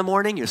mirror in the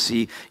morning. You'll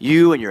see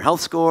you and your health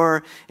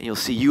score, and you'll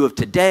see you of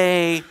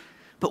today.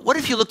 But what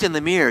if you looked in the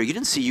mirror, you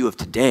didn't see you of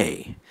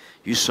today.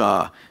 You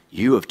saw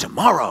you of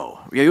tomorrow.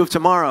 You of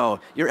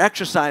tomorrow. You're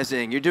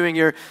exercising. You're doing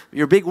your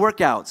big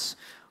workouts.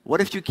 What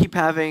if you keep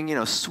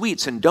having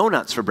sweets and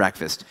donuts for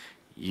breakfast?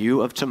 You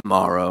of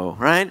tomorrow,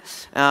 right?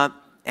 And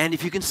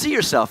if you can see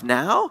yourself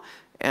now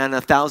and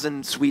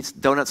 1,000 sweets,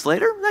 donuts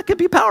later, that could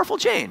be powerful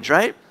change,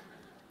 right?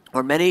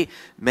 Or many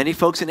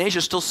folks in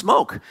Asia still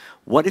smoke.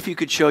 What if you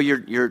could show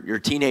your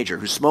teenager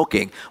who's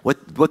smoking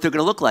what they're going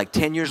to look like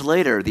 10 years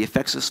later, the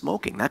effects of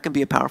smoking? That can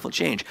be a powerful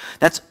change.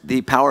 That's the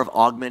power of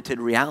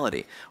augmented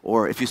reality.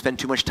 Or if you spend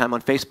too much time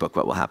on Facebook,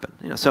 what will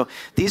happen? So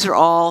these are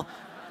all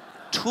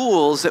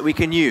tools that we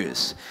can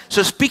use.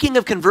 So speaking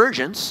of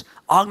convergence,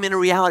 augmented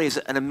reality is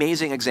an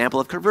amazing example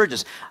of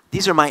convergence.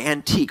 These are my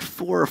antique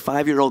 4 or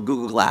 5-year-old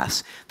Google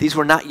Glass. These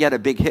were not yet a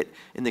big hit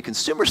in the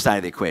consumer side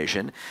of the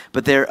equation,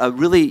 but they're a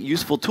really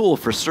useful tool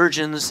for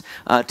surgeons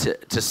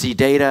to see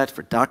data,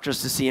 for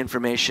doctors to see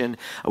information.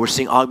 We're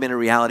seeing augmented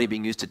reality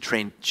being used to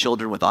train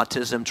children with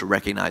autism to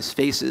recognize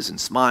faces and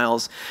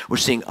smiles. We're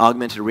seeing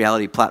augmented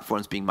reality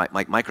platforms being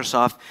like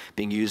Microsoft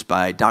being used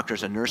by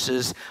doctors and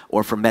nurses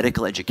or for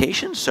medical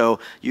education. So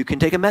you can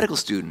take a medical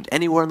student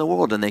anywhere in the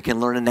world and they can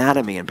learn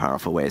anatomy in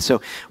powerful ways.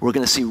 So we're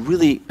going to see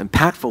really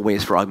impactful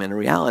ways for augmented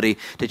reality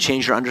to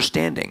change your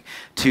understanding,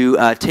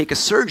 to take a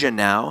surgeon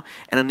now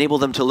and enable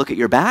them to look at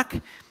your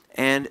back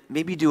and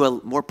maybe do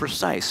a more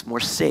precise, more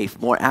safe,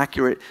 more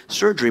accurate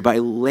surgery by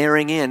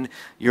layering in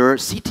your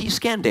CT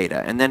scan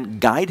data and then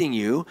guiding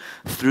you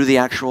through the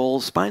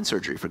actual spine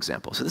surgery, for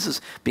example. So this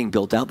is being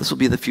built out. This will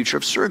be the future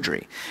of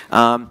surgery.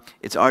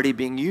 It's already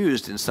being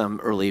used in some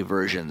early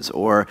versions.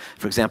 Or,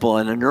 for example,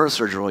 in a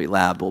neurosurgery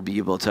lab, we'll be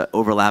able to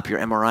overlap your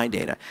MRI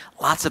data.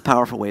 Lots of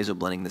powerful ways of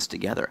blending this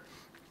together.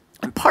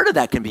 And part of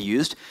that can be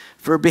used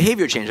for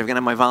behavior change. I'm going to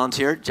have my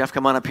volunteer, Jeff,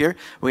 come on up here.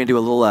 We're going to do a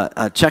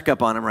little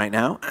checkup on him right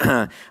now.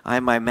 I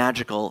have my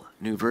magical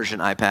new version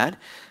iPad.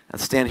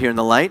 Let's stand here in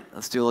the light.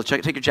 Let's do a little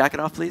check. Take your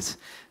jacket off, please.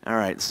 All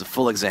right, this is a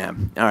full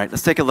exam. All right,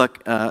 let's take a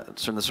look.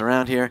 Let's turn this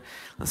around here.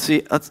 Let's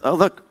see. Oh,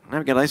 look,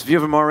 I've got a nice view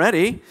of him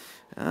already.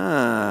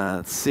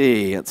 Let's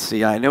see.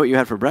 I know what you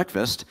had for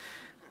breakfast.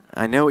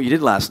 I know what you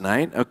did last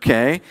night.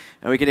 Okay.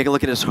 And we can take a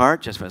look at his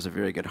heart. Jeff has a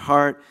very good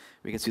heart.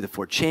 We can see the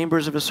 4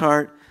 chambers of his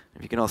heart.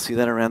 If you can all see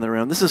that around the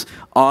room. This is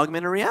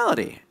augmented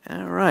reality.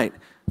 All right.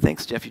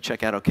 Thanks, Jeff. You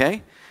check out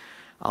okay?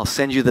 I'll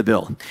send you the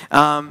bill.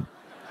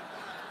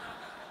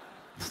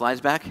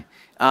 Slides back.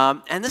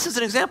 And this is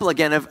an example,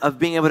 again, of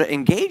being able to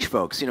engage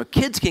folks. You know,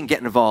 kids can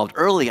get involved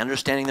early,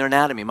 understanding their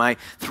anatomy. My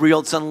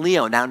 3-year-old son,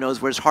 Leo, now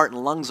knows where his heart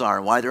and lungs are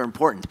and why they're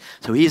important.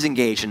 So he's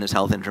engaged in his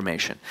health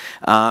information.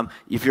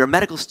 If you're a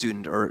medical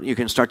student, or you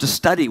can start to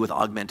study with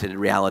augmented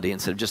reality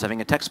instead of just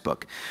having a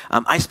textbook.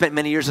 I spent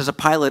many years as a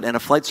pilot and a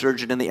flight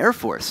surgeon in the Air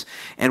Force.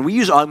 And we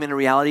use augmented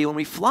reality when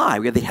we fly.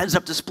 We have the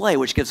heads-up display,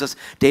 which gives us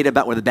data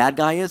about where the bad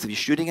guy is, if he's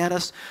shooting at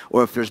us,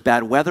 or if there's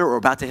bad weather or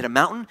about to hit a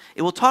mountain.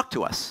 It will talk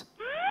to us.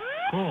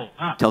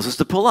 Tells us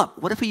to pull up.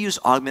 What if we use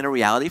augmented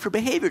reality for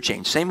behavior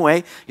change? Same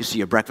way, you see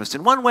your breakfast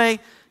in one way,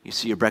 you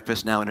see your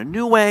breakfast now in a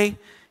new way,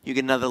 you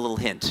get another little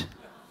hint.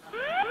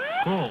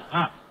 Pull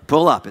up.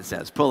 Pull up, it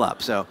says. Pull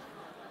up. So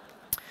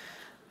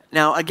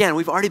now, again,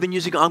 we've already been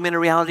using augmented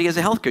reality as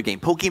a healthcare game.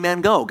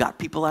 Pokemon Go got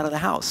people out of the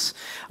house.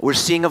 We're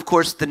seeing, of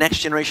course, the next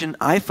generation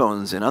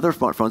iPhones and other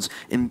smartphones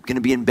going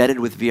to be embedded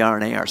with VR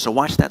and AR. So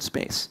watch that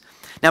space.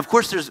 Now, of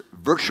course, there's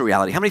virtual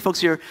reality. How many folks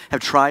here have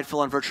tried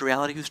full-on virtual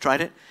reality? Who's tried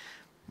it?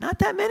 Not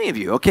that many of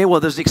you. Okay, well,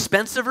 there's the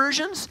expensive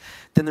versions.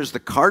 Then there's the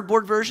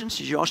cardboard versions.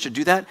 You all should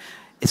do that.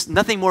 It's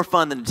nothing more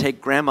fun than to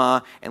take grandma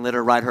and let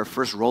her ride her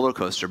first roller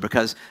coaster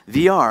because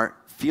VR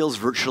feels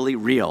virtually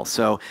real.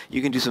 So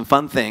you can do some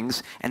fun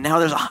things. And now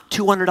there's a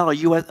 $200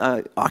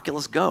 US,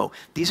 Oculus Go.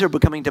 These are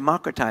becoming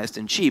democratized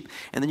and cheap.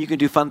 And then you can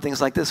do fun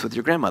things like this with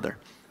your grandmother.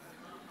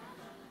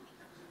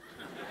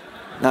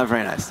 Not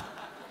very nice.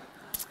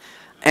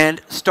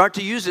 And start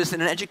to use this in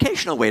an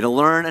educational way to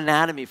learn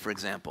anatomy, for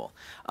example.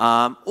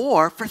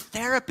 Or for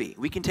therapy.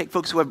 We can take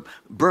folks who have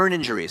burn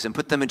injuries and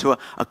put them into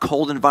a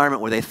cold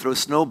environment where they throw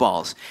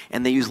snowballs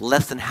and they use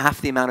less than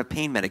half the amount of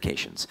pain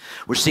medications.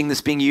 We're seeing this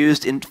being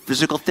used in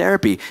physical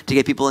therapy to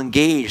get people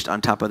engaged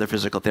on top of their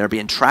physical therapy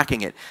and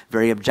tracking it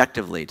very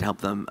objectively to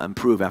help them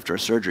improve after a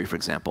surgery, for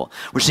example.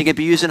 We're seeing it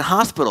be used in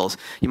hospitals.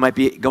 You might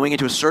be going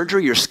into a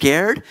surgery, you're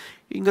scared.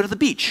 You can go to the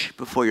beach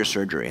before your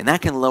surgery, and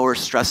that can lower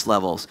stress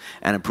levels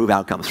and improve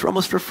outcomes for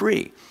almost for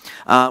free.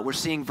 We're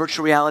seeing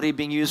virtual reality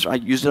being used. I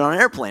used it on an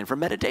airplane for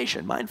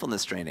meditation,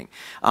 mindfulness training.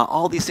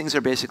 All these things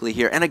are basically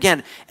here. And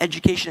again,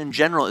 education in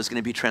general is going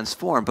to be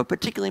transformed, but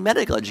particularly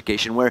medical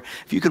education, where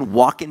if you can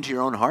walk into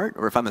your own heart,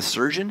 or if I'm a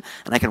surgeon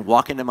and I can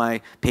walk into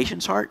my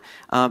patient's heart,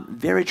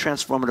 very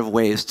transformative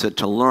ways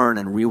to learn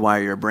and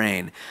rewire your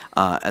brain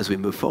as we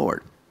move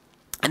forward.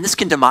 And this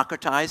can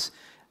democratize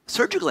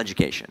surgical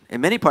education.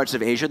 In many parts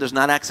of Asia, there's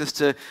not access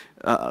to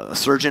a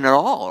surgeon at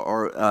all,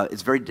 or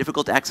it's very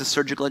difficult to access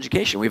surgical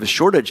education. We have a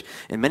shortage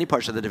in many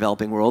parts of the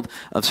developing world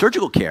of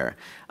surgical care.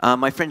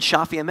 My friend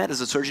Shafi Ahmed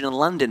is a surgeon in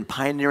London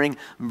pioneering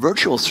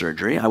virtual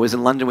surgery. I was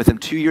in London with him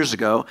 2 years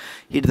ago.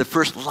 He did the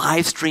first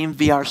live stream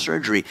VR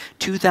surgery.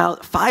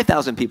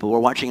 5,000 people were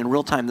watching in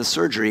real time the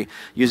surgery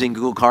using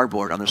Google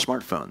Cardboard on their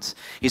smartphones.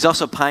 He's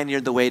also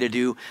pioneered the way to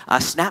do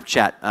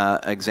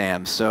Snapchat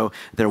exams. So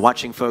they're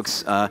watching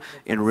folks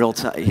in real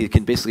time. He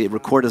can basically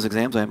record his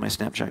exams. I have my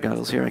Snapchat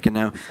goggles here. I can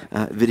now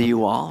video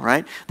you all,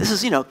 right? This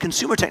is,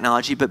 consumer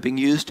technology, but being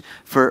used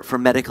for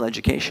medical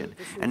education.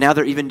 And now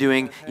they're even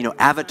doing,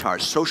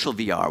 avatars, social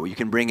VR, where you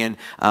can bring in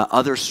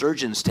other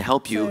surgeons to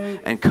help you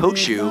and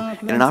coach you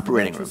in an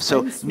operating room.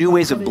 So new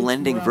ways of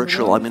blending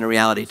virtual augmented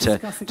reality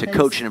to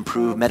coach and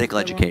improve medical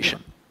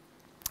education.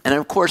 And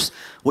of course,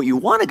 what you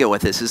want to go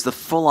with this is the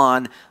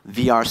full-on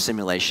VR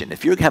simulation.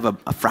 If you have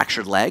a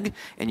fractured leg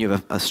and you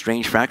have a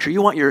strange fracture,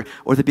 you want your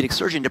orthopedic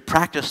surgeon to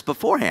practice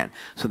beforehand.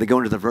 So they go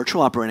into the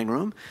virtual operating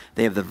room,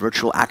 they have the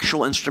virtual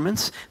actual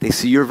instruments, they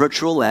see your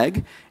virtual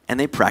leg, and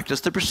they practice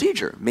the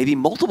procedure, maybe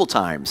multiple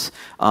times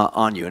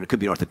on you. And it could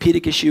be an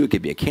orthopedic issue, it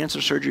could be a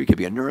cancer surgery, it could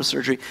be a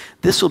neurosurgery.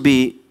 This will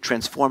be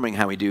transforming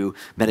how we do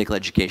medical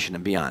education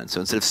and beyond. So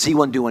instead of see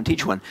one, do one,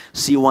 teach one,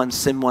 see one,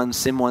 sim one,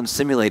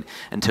 simulate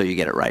until you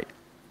get it right.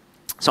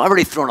 So I've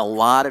already thrown a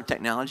lot of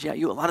technology at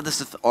you. A lot of this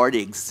stuff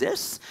already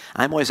exists.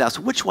 I'm always asked,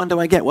 which one do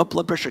I get? What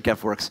blood pressure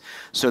cuff works?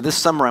 So this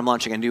summer, I'm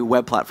launching a new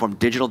web platform,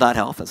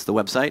 digital.health. That's the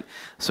website.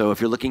 So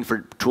if you're looking for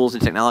tools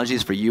and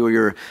technologies for you or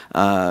your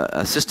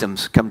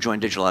systems, come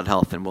join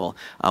digital.health, and we'll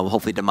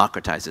hopefully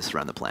democratize this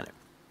around the planet.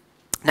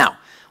 Now,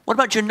 what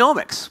about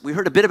genomics? We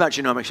heard a bit about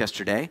genomics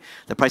yesterday.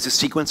 The price of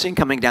sequencing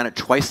coming down at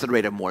twice the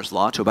rate of Moore's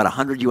Law to about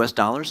 $100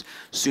 US,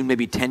 soon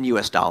maybe $10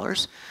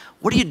 US.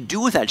 What do you do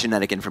with that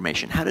genetic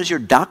information? How does your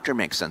doctor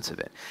make sense of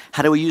it?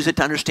 How do we use it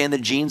to understand the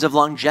genes of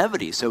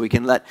longevity so we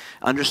can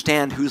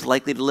understand who's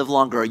likely to live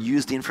longer or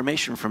use the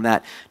information from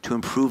that to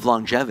improve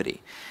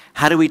longevity?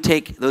 How do we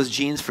take those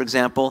genes, for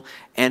example,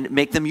 and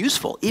make them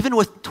useful? Even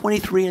with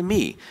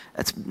 23andMe,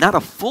 that's not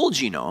a full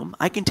genome.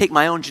 I can take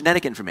my own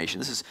genetic information.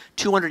 This is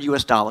 $200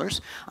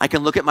 US. I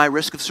can look at my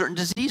risk of certain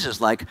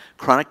diseases like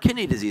chronic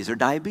kidney disease or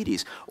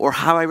diabetes, or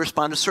how I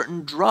respond to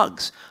certain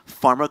drugs,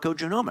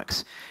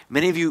 pharmacogenomics.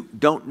 Many of you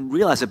don't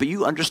realize it, but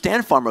you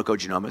understand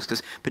pharmacogenomics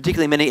because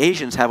particularly many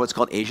Asians have what's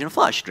called Asian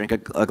flush. Drink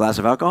a glass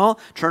of alcohol,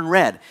 turn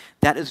red.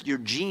 That is your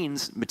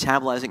genes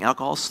metabolizing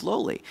alcohol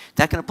slowly.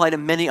 That can apply to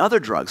many other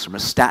drugs, from a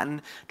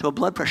statin to a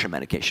blood pressure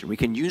medication. We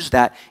can use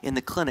that in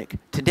the clinic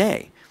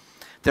today.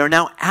 There are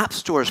now app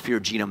stores for your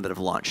genome that have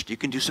launched. You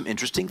can do some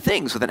interesting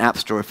things with an app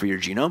store for your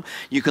genome.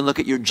 You can look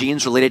at your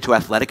genes related to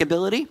athletic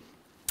ability.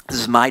 This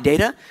is my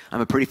data.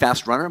 I'm a pretty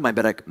fast runner. My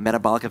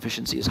metabolic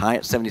efficiency is high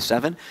at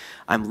 77.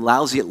 I'm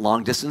lousy at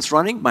long distance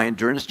running. My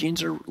endurance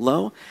genes are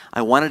low.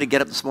 I wanted to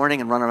get up this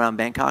morning and run around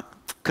Bangkok.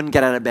 Couldn't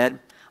get out of bed.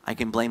 I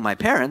can blame my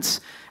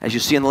parents. As you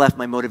see on the left,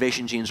 my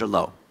motivation genes are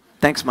low.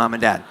 Thanks, Mom and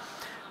Dad.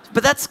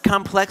 But that's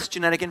complex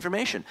genetic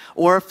information.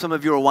 Or if some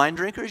of you are wine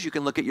drinkers, you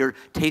can look at your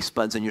taste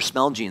buds and your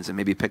smell genes and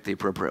maybe pick the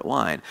appropriate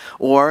wine.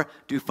 Or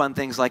do fun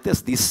things like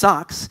this. These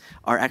socks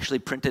are actually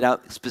printed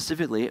out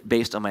specifically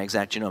based on my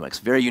exact genomics.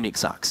 Very unique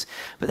socks.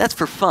 But that's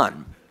for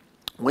fun.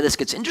 When this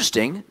gets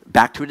interesting,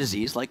 back to a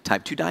disease like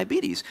type 2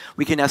 diabetes.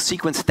 We can now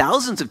sequence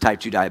thousands of type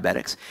 2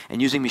 diabetics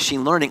and using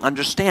machine learning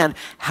understand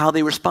how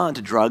they respond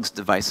to drugs,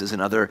 devices,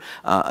 and other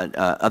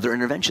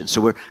interventions. So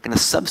we're going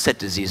to subset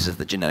diseases at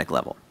the genetic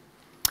level.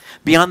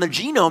 Beyond the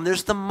genome,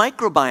 there's the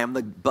microbiome,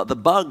 the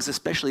bugs,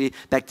 especially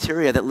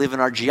bacteria that live in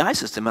our GI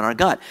system, in our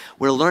gut,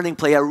 where learning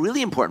play a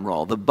really important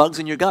role. The bugs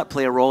in your gut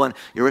play a role in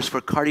your risk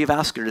for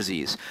cardiovascular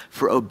disease,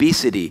 for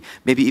obesity,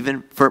 maybe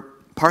even for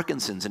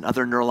Parkinson's and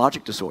other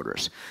neurologic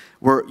disorders,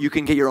 where you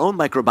can get your own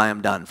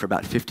microbiome done for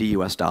about $50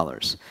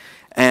 US.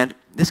 And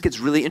this gets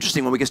really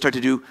interesting when we can start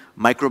to do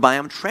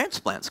microbiome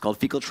transplants called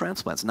fecal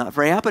transplants. Not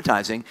very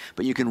appetizing,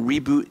 but you can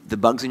reboot the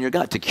bugs in your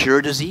gut to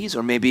cure disease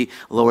or maybe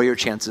lower your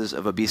chances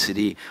of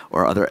obesity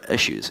or other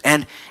issues.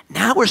 And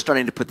now we're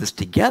starting to put this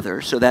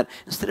together so that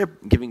instead of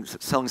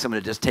selling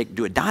someone to just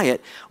do a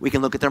diet, we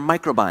can look at their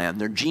microbiome,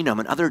 their genome,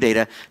 and other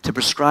data to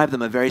prescribe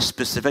them a very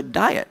specific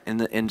diet.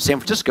 In San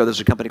Francisco, there's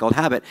a company called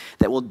Habit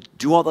that will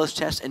do all those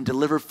tests and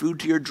deliver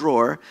food to your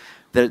door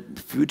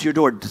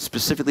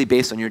specifically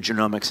based on your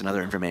genomics and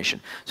other information.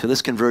 So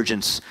this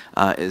convergence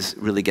is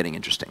really getting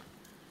interesting.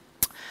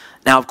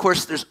 Now, of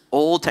course, there's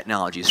old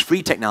technologies,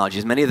 free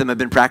technologies. Many of them have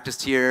been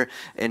practiced here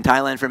in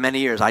Thailand for many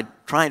years. I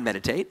try and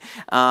meditate.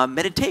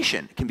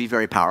 Meditation can be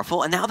very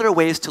powerful, and now there are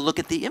ways to look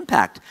at the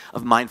impact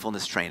of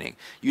mindfulness training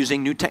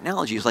using new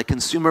technologies like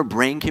consumer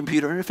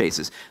brain-computer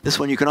interfaces. This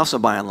one you can also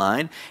buy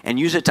online and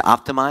use it to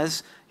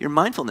optimize your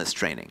mindfulness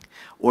training,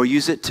 or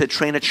use it to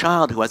train a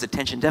child who has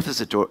attention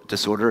deficit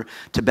disorder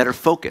to better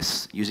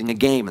focus using a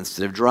game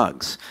instead of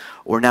drugs.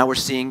 Or now we're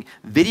seeing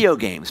video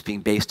games being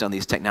based on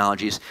these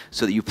technologies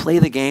so that you play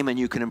the game and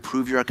you can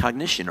improve your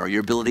cognition or your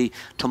ability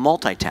to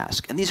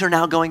multitask. And these are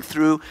now going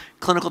through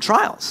clinical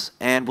trials,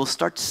 and we'll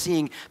start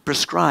seeing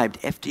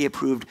prescribed,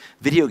 FDA-approved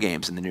video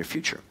games in the near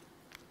future.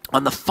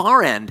 On the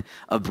far end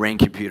of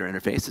brain-computer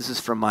interface, this is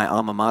from my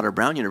alma mater,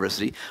 Brown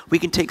University, we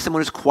can take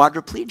someone who's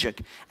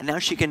quadriplegic, and now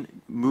she can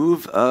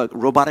move a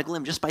robotic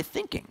limb just by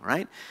thinking,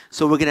 right?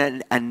 So we're going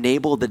to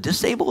enable the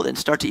disabled and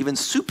start to even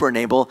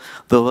super-enable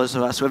those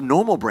of us who have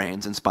normal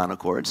brains and spinal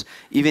cords.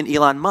 Even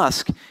Elon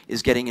Musk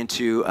is getting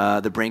into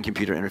the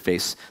brain-computer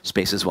interface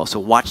space as well. So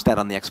watch that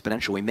on the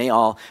exponential. We may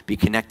all be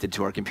connected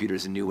to our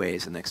computers in new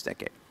ways in the next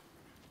decade.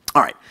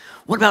 All right,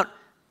 what about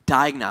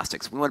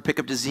diagnostics? We want to pick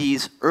up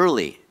disease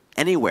early.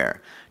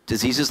 Anywhere.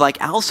 Diseases like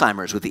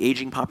Alzheimer's with the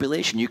aging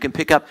population. You can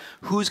pick up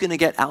who's going to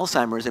get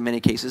Alzheimer's in many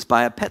cases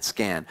by a PET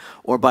scan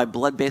or by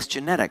blood-based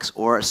genetics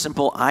or a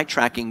simple eye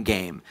tracking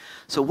game.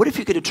 So what if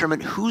you could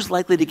determine who's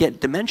likely to get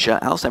dementia,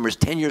 Alzheimer's,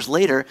 10 years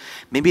later?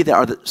 Maybe there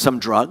are some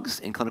drugs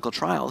in clinical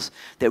trials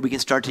that we can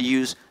start to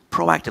use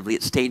proactively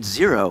at stage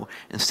 0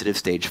 instead of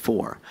stage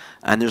 4.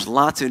 And there's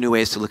lots of new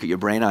ways to look at your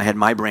brain. I had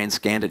my brain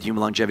scanned at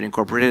Human Longevity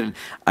Incorporated,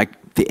 and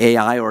the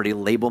AI already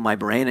labeled my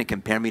brain and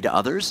compare me to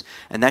others,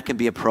 and that can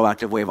be a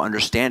proactive way of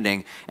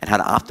understanding and how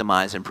to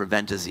optimize and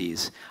prevent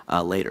disease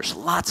later. So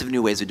lots of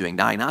new ways of doing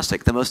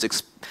diagnostic. The most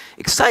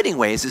exciting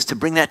ways is to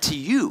bring that to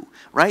you,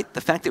 right?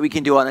 The fact that we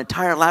can do an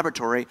entire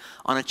laboratory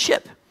on a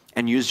chip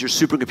and use your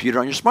supercomputer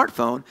on your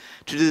smartphone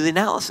to do the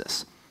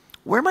analysis.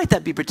 Where might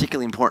that be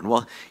particularly important?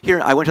 Well,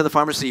 here, I went to the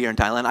pharmacy here in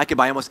Thailand. I could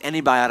buy almost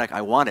any biotic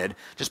I wanted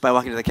just by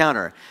walking to the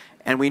counter.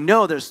 And we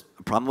know there's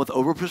a problem with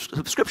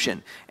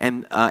overprescription,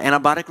 and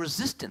antibiotic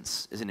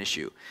resistance is an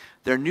issue.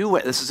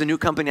 This is a new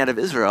company out of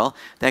Israel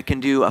that can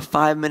do a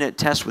 5-minute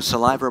test with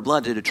saliva or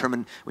blood to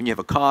determine when you have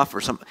a cough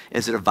or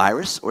is it a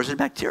virus or is it a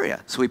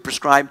bacteria? So we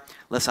prescribe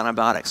less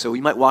antibiotics. So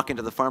you might walk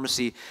into the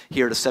pharmacy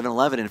here at a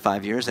 7-Eleven in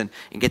 5 years and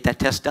get that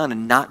test done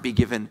and not be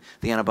given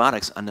the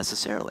antibiotics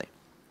unnecessarily.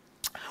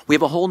 We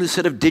have a whole new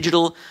set of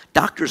digital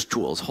doctors'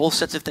 tools, whole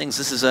sets of things.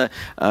 This is a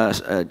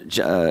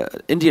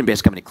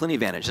Indian-based company,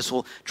 CliniVantage. This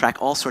will track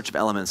all sorts of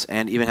elements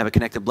and even have a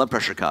connected blood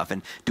pressure cuff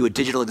and do a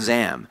digital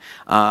exam.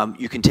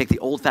 You can take the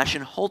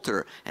old-fashioned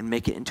Holter and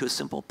make it into a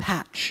simple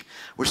patch.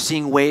 We're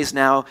seeing ways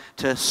now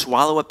to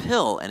swallow a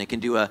pill and it can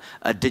do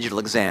a digital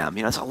exam.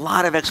 You know, it's a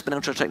lot of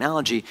exponential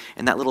technology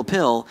in that little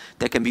pill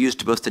that can be used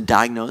to both to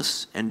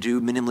diagnose and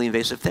do minimally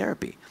invasive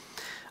therapy.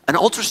 An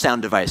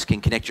ultrasound device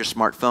can connect your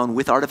smartphone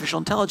with artificial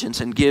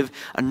intelligence and give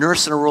a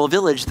nurse in a rural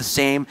village the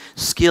same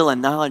skill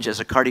and knowledge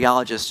as a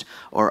cardiologist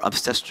or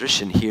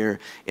obstetrician here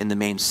in the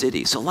main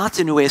city. So lots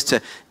of new ways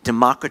to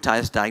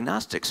democratize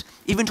diagnostics,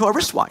 even to our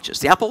wristwatches,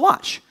 the Apple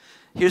Watch.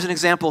 Here's an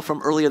example from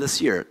earlier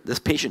this year. This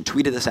patient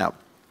tweeted this out.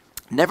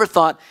 Never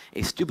thought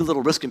a stupid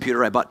little wrist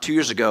computer I bought 2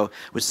 years ago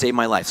would save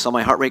my life. Saw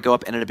my heart rate go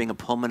up, ended up being a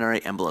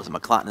pulmonary embolism,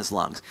 a clot in his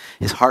lungs.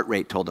 His heart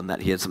rate told him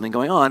that he had something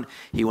going on.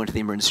 He went to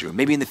the emergency room.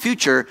 Maybe in the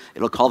future,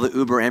 it'll call the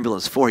Uber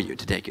ambulance for you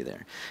to take you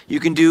there. You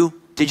can do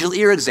digital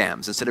ear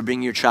exams instead of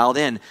bringing your child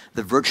in.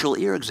 The virtual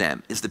ear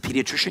exam. Is the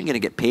pediatrician going to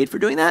get paid for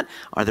doing that?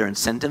 Are there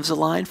incentives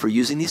aligned for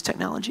using these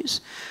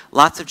technologies?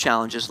 Lots of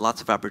challenges, lots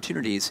of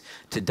opportunities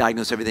to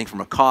diagnose everything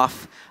from a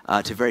cough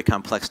to very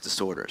complex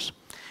disorders.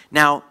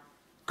 Now,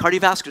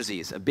 cardiovascular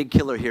disease, a big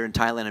killer here in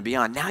Thailand and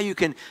beyond. Now you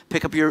can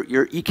pick up your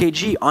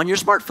EKG on your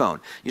smartphone.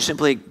 You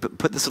simply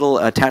put this little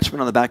attachment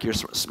on the back of your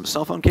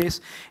cell phone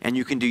case, and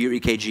you can do your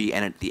EKG,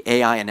 and the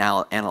AI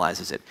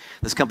analyzes it.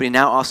 This company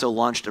now also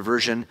launched a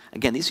version,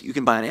 again, these you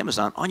can buy on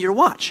Amazon, on your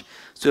watch.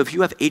 So if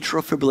you have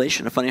atrial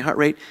fibrillation, a funny heart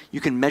rate,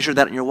 you can measure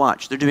that on your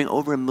watch. They're doing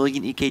over 1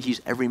 million EKGs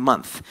every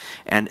month,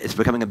 and it's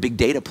becoming a big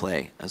data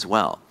play as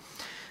well.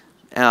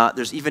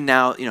 There's even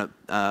now,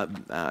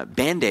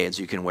 Band-Aids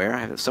you can wear. I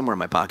have it somewhere in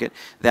my pocket.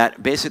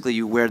 That basically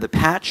you wear the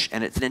patch,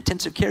 and it's an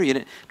intensive care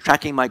unit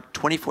tracking my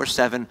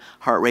 24/7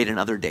 heart rate and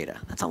other data.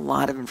 That's a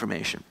lot of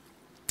information.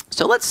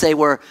 So let's say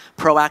we're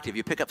proactive.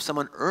 You pick up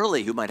someone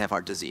early who might have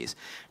heart disease.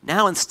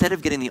 Now, instead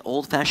of getting the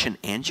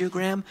old-fashioned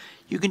angiogram,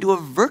 you can do a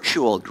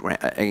virtual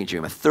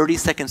angiogram, a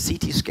 30-second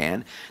CT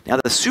scan. Now,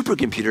 the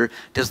supercomputer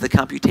does the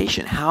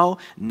computation. How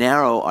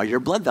narrow are your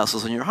blood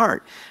vessels in your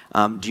heart?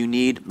 Do you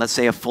need, let's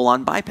say, a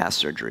full-on bypass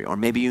surgery? Or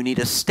maybe you need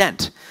a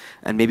stent.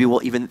 And maybe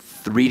we'll even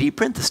 3D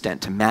print the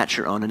stent to match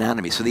your own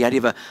anatomy. So the idea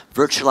of a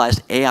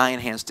virtualized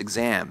AI-enhanced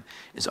exam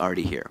is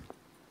already here.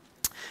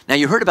 Now,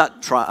 you heard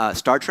about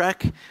Star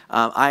Trek.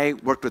 I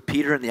worked with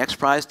Peter and the X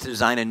Prize to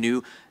design a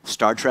new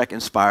Star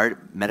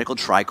Trek-inspired medical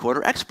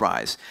tricorder X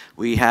Prize.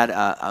 We had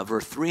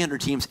over 300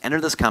 teams enter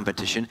this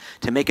competition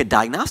to make a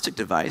diagnostic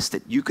device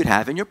that you could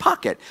have in your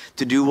pocket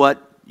to do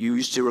what you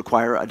used to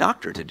require a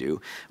doctor to do.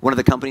 One of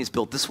the companies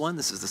built this one.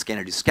 This is the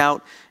SingularityU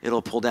Scout.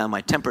 It'll pull down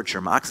my temperature,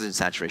 my oxygen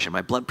saturation,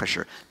 my blood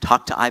pressure,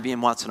 talk to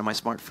IBM Watson on my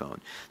smartphone.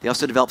 They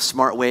also developed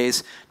smart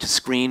ways to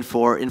screen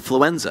for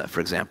influenza,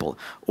 for example,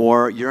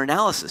 or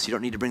urinalysis. You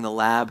don't need to bring the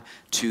lab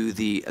to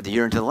the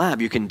urine to the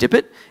lab. You can dip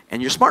it,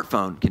 and your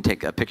smartphone can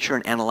take a picture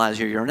and analyze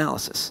your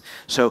urinalysis.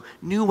 So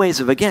new ways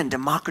of, again,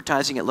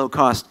 democratizing at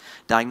low-cost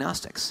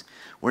diagnostics.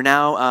 We're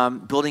now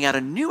building out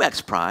a new X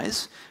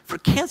Prize for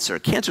cancer.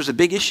 Cancer is a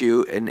big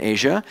issue in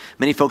Asia.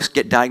 Many folks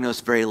get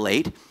diagnosed very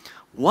late.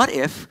 What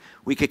if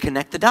we could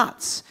connect the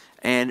dots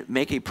and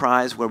make a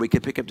prize where we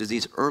could pick up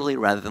disease early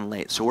rather than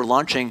late? So we're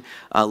launching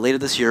later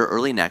this year,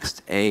 early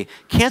next, a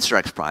Cancer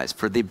X Prize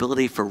for the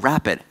ability for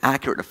rapid,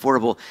 accurate,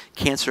 affordable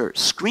cancer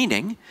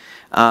screening.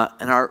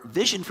 And our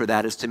vision for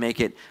that is to make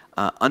it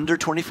under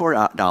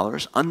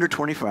 $24, under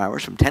 24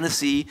 hours, from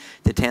Tennessee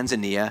to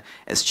Tanzania,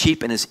 as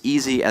cheap and as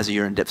easy as a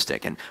urine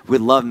dipstick. And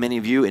we'd love many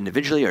of you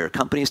individually or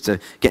companies to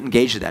get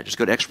engaged with that. Just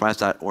go to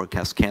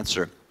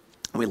xprize.org/cancer.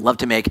 We'd love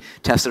to make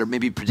tests that are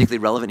maybe particularly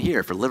relevant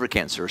here for liver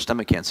cancer or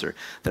stomach cancer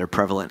that are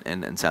prevalent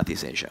in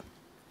Southeast Asia.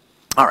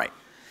 All right,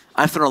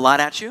 I've thrown a lot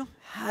at you.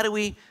 How do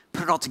we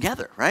put it all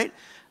together, right?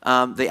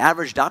 The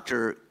average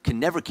doctor can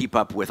never keep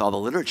up with all the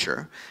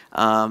literature.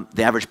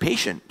 The average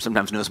patient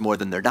sometimes knows more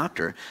than their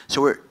doctor.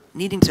 So we're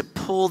needing to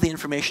pull the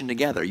information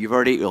together.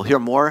 You'll hear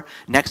more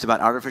next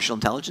about artificial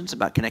intelligence,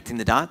 about connecting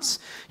the dots.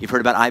 You've heard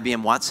about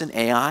IBM Watson,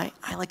 AI.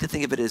 I like to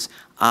think of it as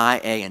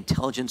IA,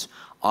 intelligence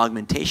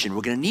augmentation.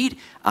 We're going to need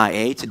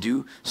IA to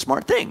do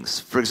smart things.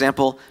 For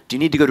example, do you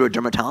need to go to a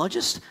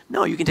dermatologist?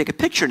 No, you can take a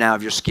picture now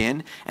of your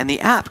skin, and the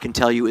app can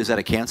tell you, is that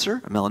a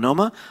cancer, a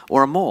melanoma,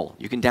 or a mole?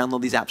 You can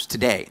download these apps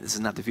today. This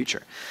is not the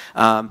future.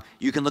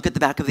 You can look at the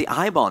back of the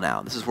eyeball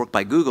now. This is work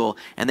by Google,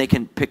 and they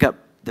can pick up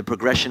the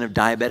progression of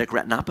diabetic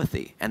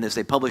retinopathy. And as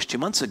they published 2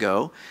 months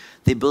ago,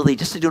 the ability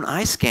just to do an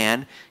eye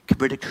scan can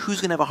predict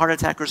who's going to have a heart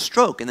attack or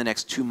stroke in the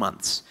next 2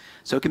 months.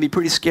 So it can be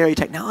pretty scary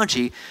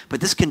technology,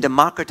 but this can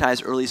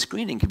democratize early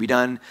screening. It can be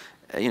done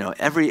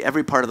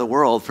every part of the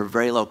world for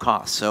very low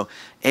cost. So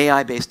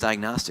AI-based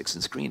diagnostics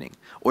and screening,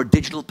 or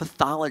digital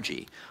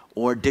pathology,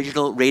 or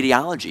digital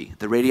radiology.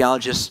 The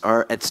radiologists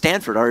at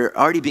Stanford are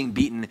already being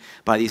beaten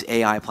by these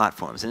AI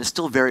platforms, and it's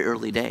still very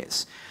early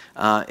days.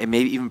 It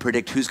may even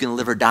predict who's going to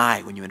live or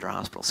die when you enter a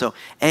hospital. So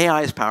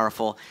AI is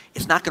powerful.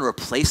 It's not going to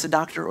replace the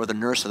doctor or the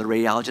nurse or the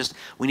radiologist.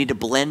 We need to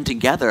blend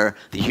together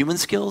the human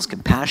skills,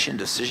 compassion,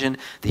 decision.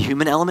 The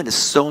human element is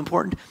so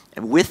important,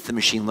 and with the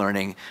machine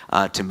learning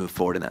to move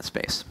forward in that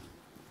space.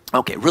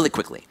 Okay, really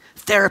quickly.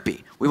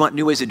 Therapy. We want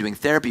new ways of doing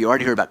therapy. You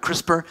already heard about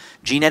CRISPR.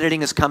 Gene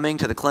editing is coming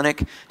to the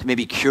clinic to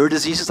maybe cure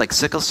diseases like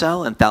sickle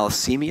cell and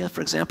thalassemia,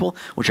 for example,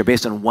 which are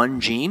based on one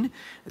gene.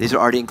 These are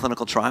already in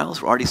clinical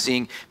trials. We're already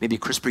seeing maybe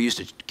CRISPR used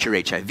to cure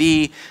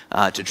HIV,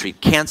 to treat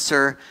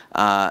cancer,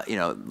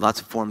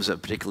 lots of forms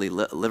of particularly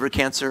liver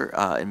cancer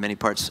in many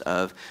parts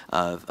of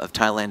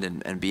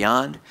Thailand and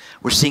beyond.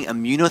 We're seeing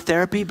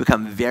immunotherapy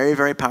become very,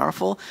 very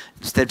powerful.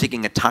 Instead of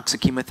taking a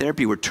toxic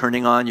chemotherapy, we're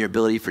turning on your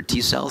ability for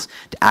T cells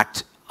to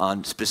act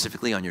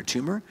specifically on your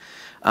tumor.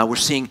 We're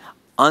seeing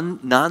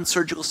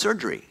non-surgical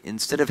surgery.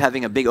 Instead of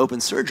having a big open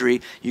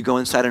surgery, you go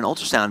inside an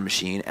ultrasound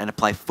machine and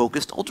apply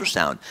focused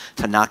ultrasound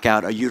to knock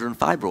out a uterine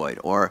fibroid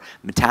or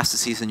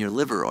metastases in your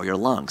liver or your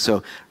lung.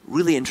 So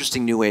really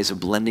interesting new ways of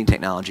blending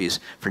technologies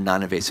for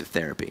non-invasive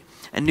therapy.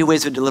 And new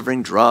ways of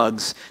delivering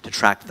drugs to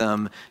track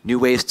them, new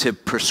ways to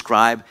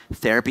prescribe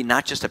therapy,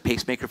 not just a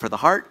pacemaker for the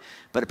heart,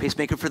 but a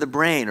pacemaker for the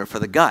brain or for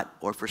the gut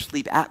or for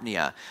sleep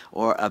apnea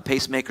or a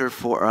pacemaker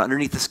for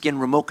underneath the skin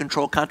remote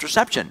control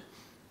contraception.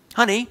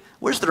 Honey,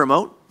 where's the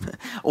remote?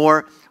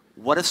 Or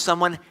what if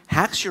someone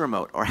hacks your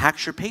remote or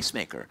hacks your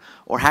pacemaker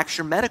or hacks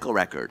your medical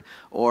record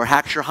or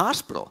hacks your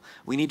hospital?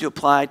 We need to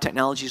apply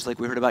technologies like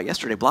we heard about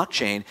yesterday,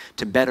 blockchain,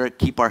 to better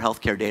keep our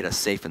healthcare data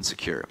safe and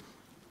secure.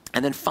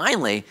 And then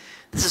finally,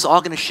 this is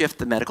all going to shift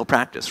the medical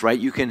practice, right?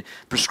 You can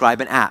prescribe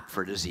an app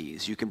for a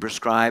disease. You can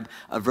prescribe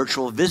a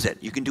virtual visit.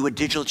 You can do a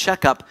digital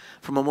checkup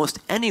from almost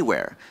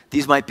anywhere.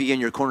 These might be in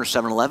your corner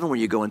 7-Eleven where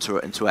you go into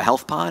a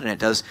health pod and it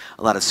does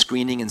a lot of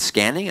screening and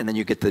scanning, and then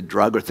you get the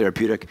drug or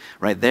therapeutic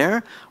right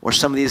there. Or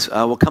some of these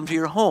will come to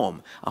your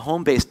home, a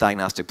home-based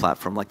diagnostic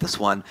platform like this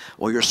one,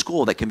 or your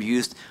school that can be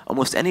used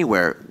almost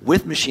anywhere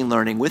with machine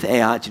learning, with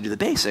AI to do the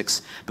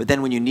basics. But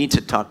then when you need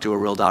to talk to a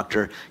real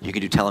doctor, you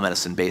can do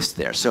telemedicine based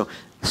there. So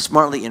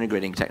smartly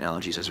integrating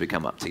technologies as we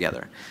come up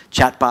together.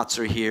 Chatbots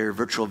are here,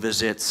 virtual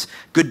visits.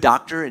 Good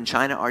Doctor in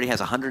China already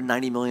has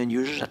 190 million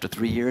users after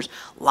 3 years.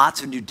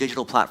 Lots of new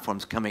digital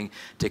platforms coming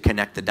to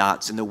connect the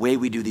dots. And the way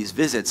we do these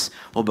visits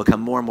will become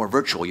more and more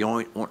virtual. You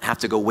won't have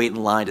to go wait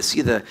in line to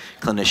see the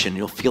clinician.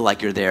 You'll feel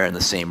like you're there in the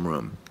same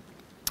room.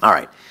 All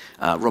right,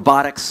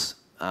 robotics,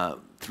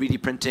 3D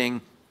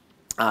printing.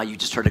 You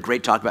just heard a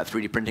great talk about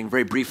 3D printing.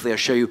 Very briefly, I'll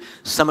show you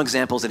some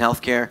examples in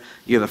healthcare.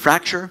 You have a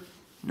fracture.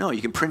 No,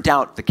 you can print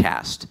out the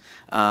cast.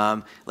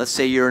 Let's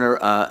say you're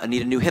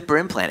need a new hip or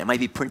implant. It might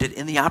be printed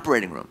in the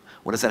operating room.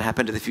 What does that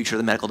happen to the future of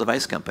the medical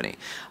device company?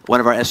 One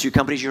of our SU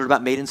companies you heard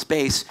about, Made in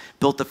Space,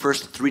 built the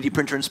first 3D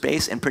printer in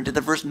space and printed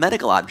the first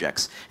medical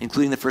objects,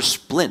 including the first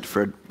splint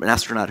for an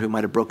astronaut who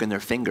might have broken their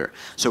finger.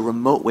 So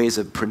remote ways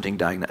of printing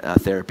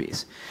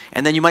therapies.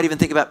 And then you might even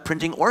think about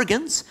printing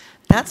organs.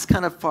 That's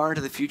kind of far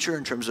into the future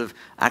in terms of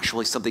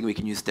actually something we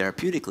can use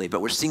therapeutically.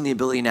 But we're seeing the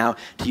ability now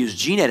to use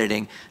gene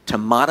editing to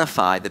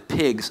modify the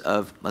pigs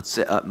of, let's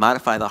say,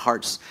 modify the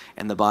hearts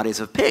and the bodies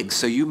of pigs.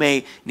 So you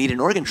may need an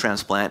organ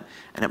transplant,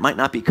 and it might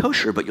not be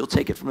kosher, but you'll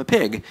take it from a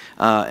pig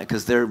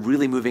because they're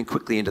really moving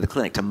quickly into the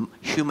clinic to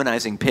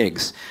humanizing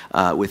pigs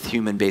with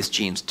human-based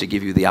genes to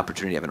give you the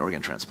opportunity of an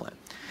organ transplant.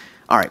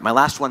 All right, my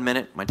last 1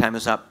 minute. My time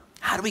is up.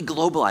 How do we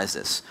globalize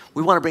this?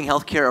 We want to bring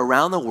healthcare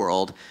around the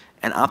world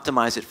and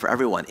optimize it for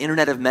everyone.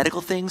 Internet of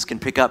Medical Things can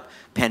pick up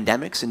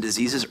pandemics and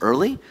diseases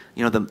early,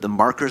 you know, the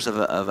markers of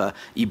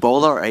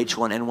Ebola or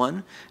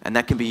H1N1, and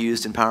that can be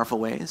used in powerful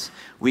ways.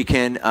 We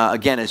can,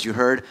 again, as you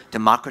heard,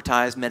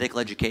 democratize medical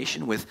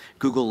education with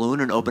Google Loon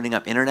and opening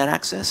up internet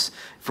access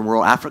from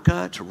rural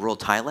Africa to rural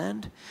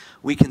Thailand.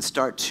 We can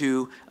start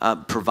to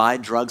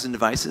provide drugs and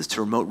devices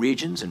to remote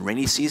regions in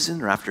rainy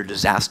season or after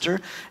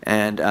disaster.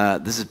 And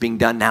this is being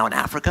done now in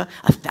Africa.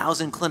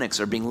 1,000 clinics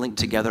are being linked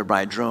together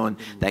by a drone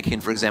that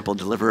can, for example,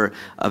 deliver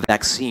a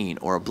vaccine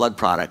or a blood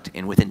product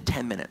within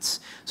 10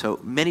 minutes.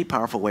 So many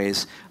powerful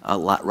ways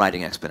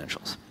riding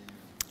exponentials.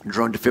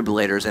 Drone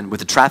defibrillators, and with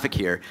the traffic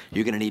here,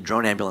 you're going to need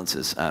drone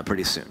ambulances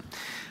pretty soon.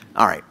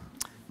 All right.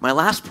 My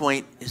last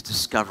point is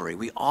discovery.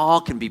 We all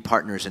can be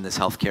partners in this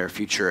healthcare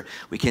future.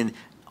 We can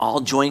all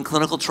join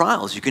clinical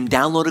trials. You can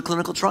download a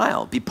clinical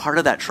trial, be part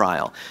of that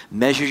trial,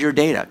 measure your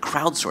data,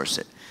 crowdsource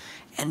it.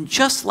 And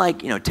just like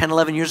 10,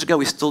 11 years ago,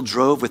 we still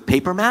drove with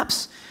paper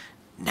maps.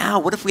 Now,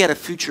 what if we had a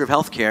future of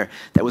healthcare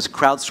that was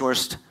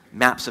crowdsourced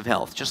maps of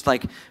health? Just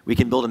like we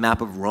can build a map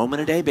of Rome in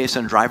a day based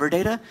on driver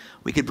data,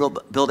 we could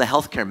build a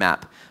healthcare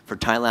map for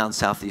Thailand,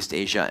 Southeast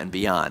Asia, and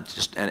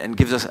beyond, and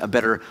gives us a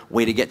better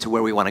way to get to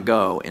where we want to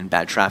go in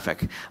bad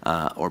traffic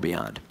or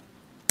beyond.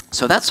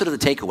 So that's sort of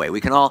the takeaway.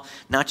 We can all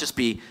not just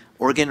be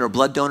organ or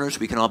blood donors,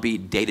 we can all be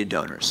data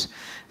donors,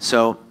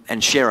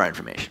 and share our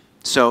information.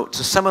 So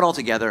to sum it all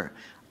together,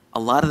 a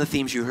lot of the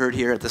themes you heard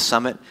here at the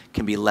summit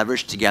can be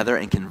leveraged together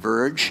and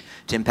converge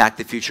to impact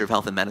the future of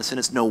health and medicine.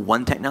 It's no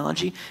one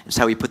technology, it's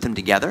how we put them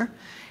together.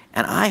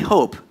 And I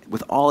hope,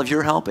 with all of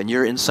your help and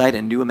your insight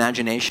and new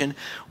imagination,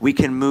 we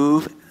can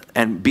move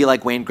and be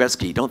like Wayne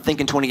Gretzky. Don't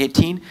think in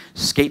 2018,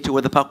 skate to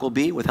where the puck will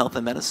be with health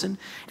and medicine.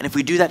 And if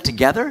we do that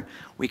together,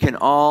 we can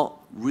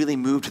all really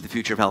move to the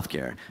future of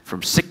healthcare.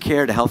 From sick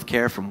care to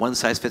healthcare, from one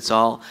size fits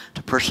all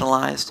to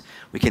personalized.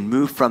 We can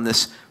move from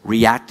this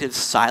reactive,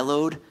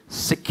 siloed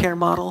sick care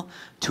model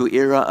to an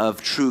era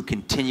of true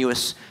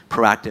continuous,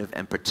 proactive,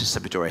 and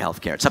participatory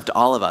healthcare. It's up to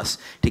all of us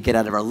to get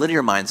out of our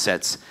linear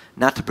mindsets,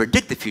 not to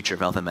predict the future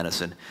of health and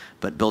medicine,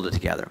 but build it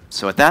together.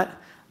 So with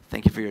that,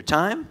 thank you for your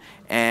time.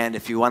 And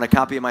if you want a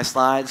copy of my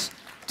slides,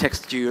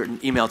 text your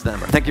email to the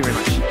number. Thank you very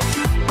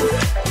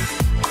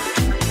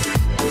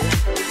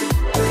much.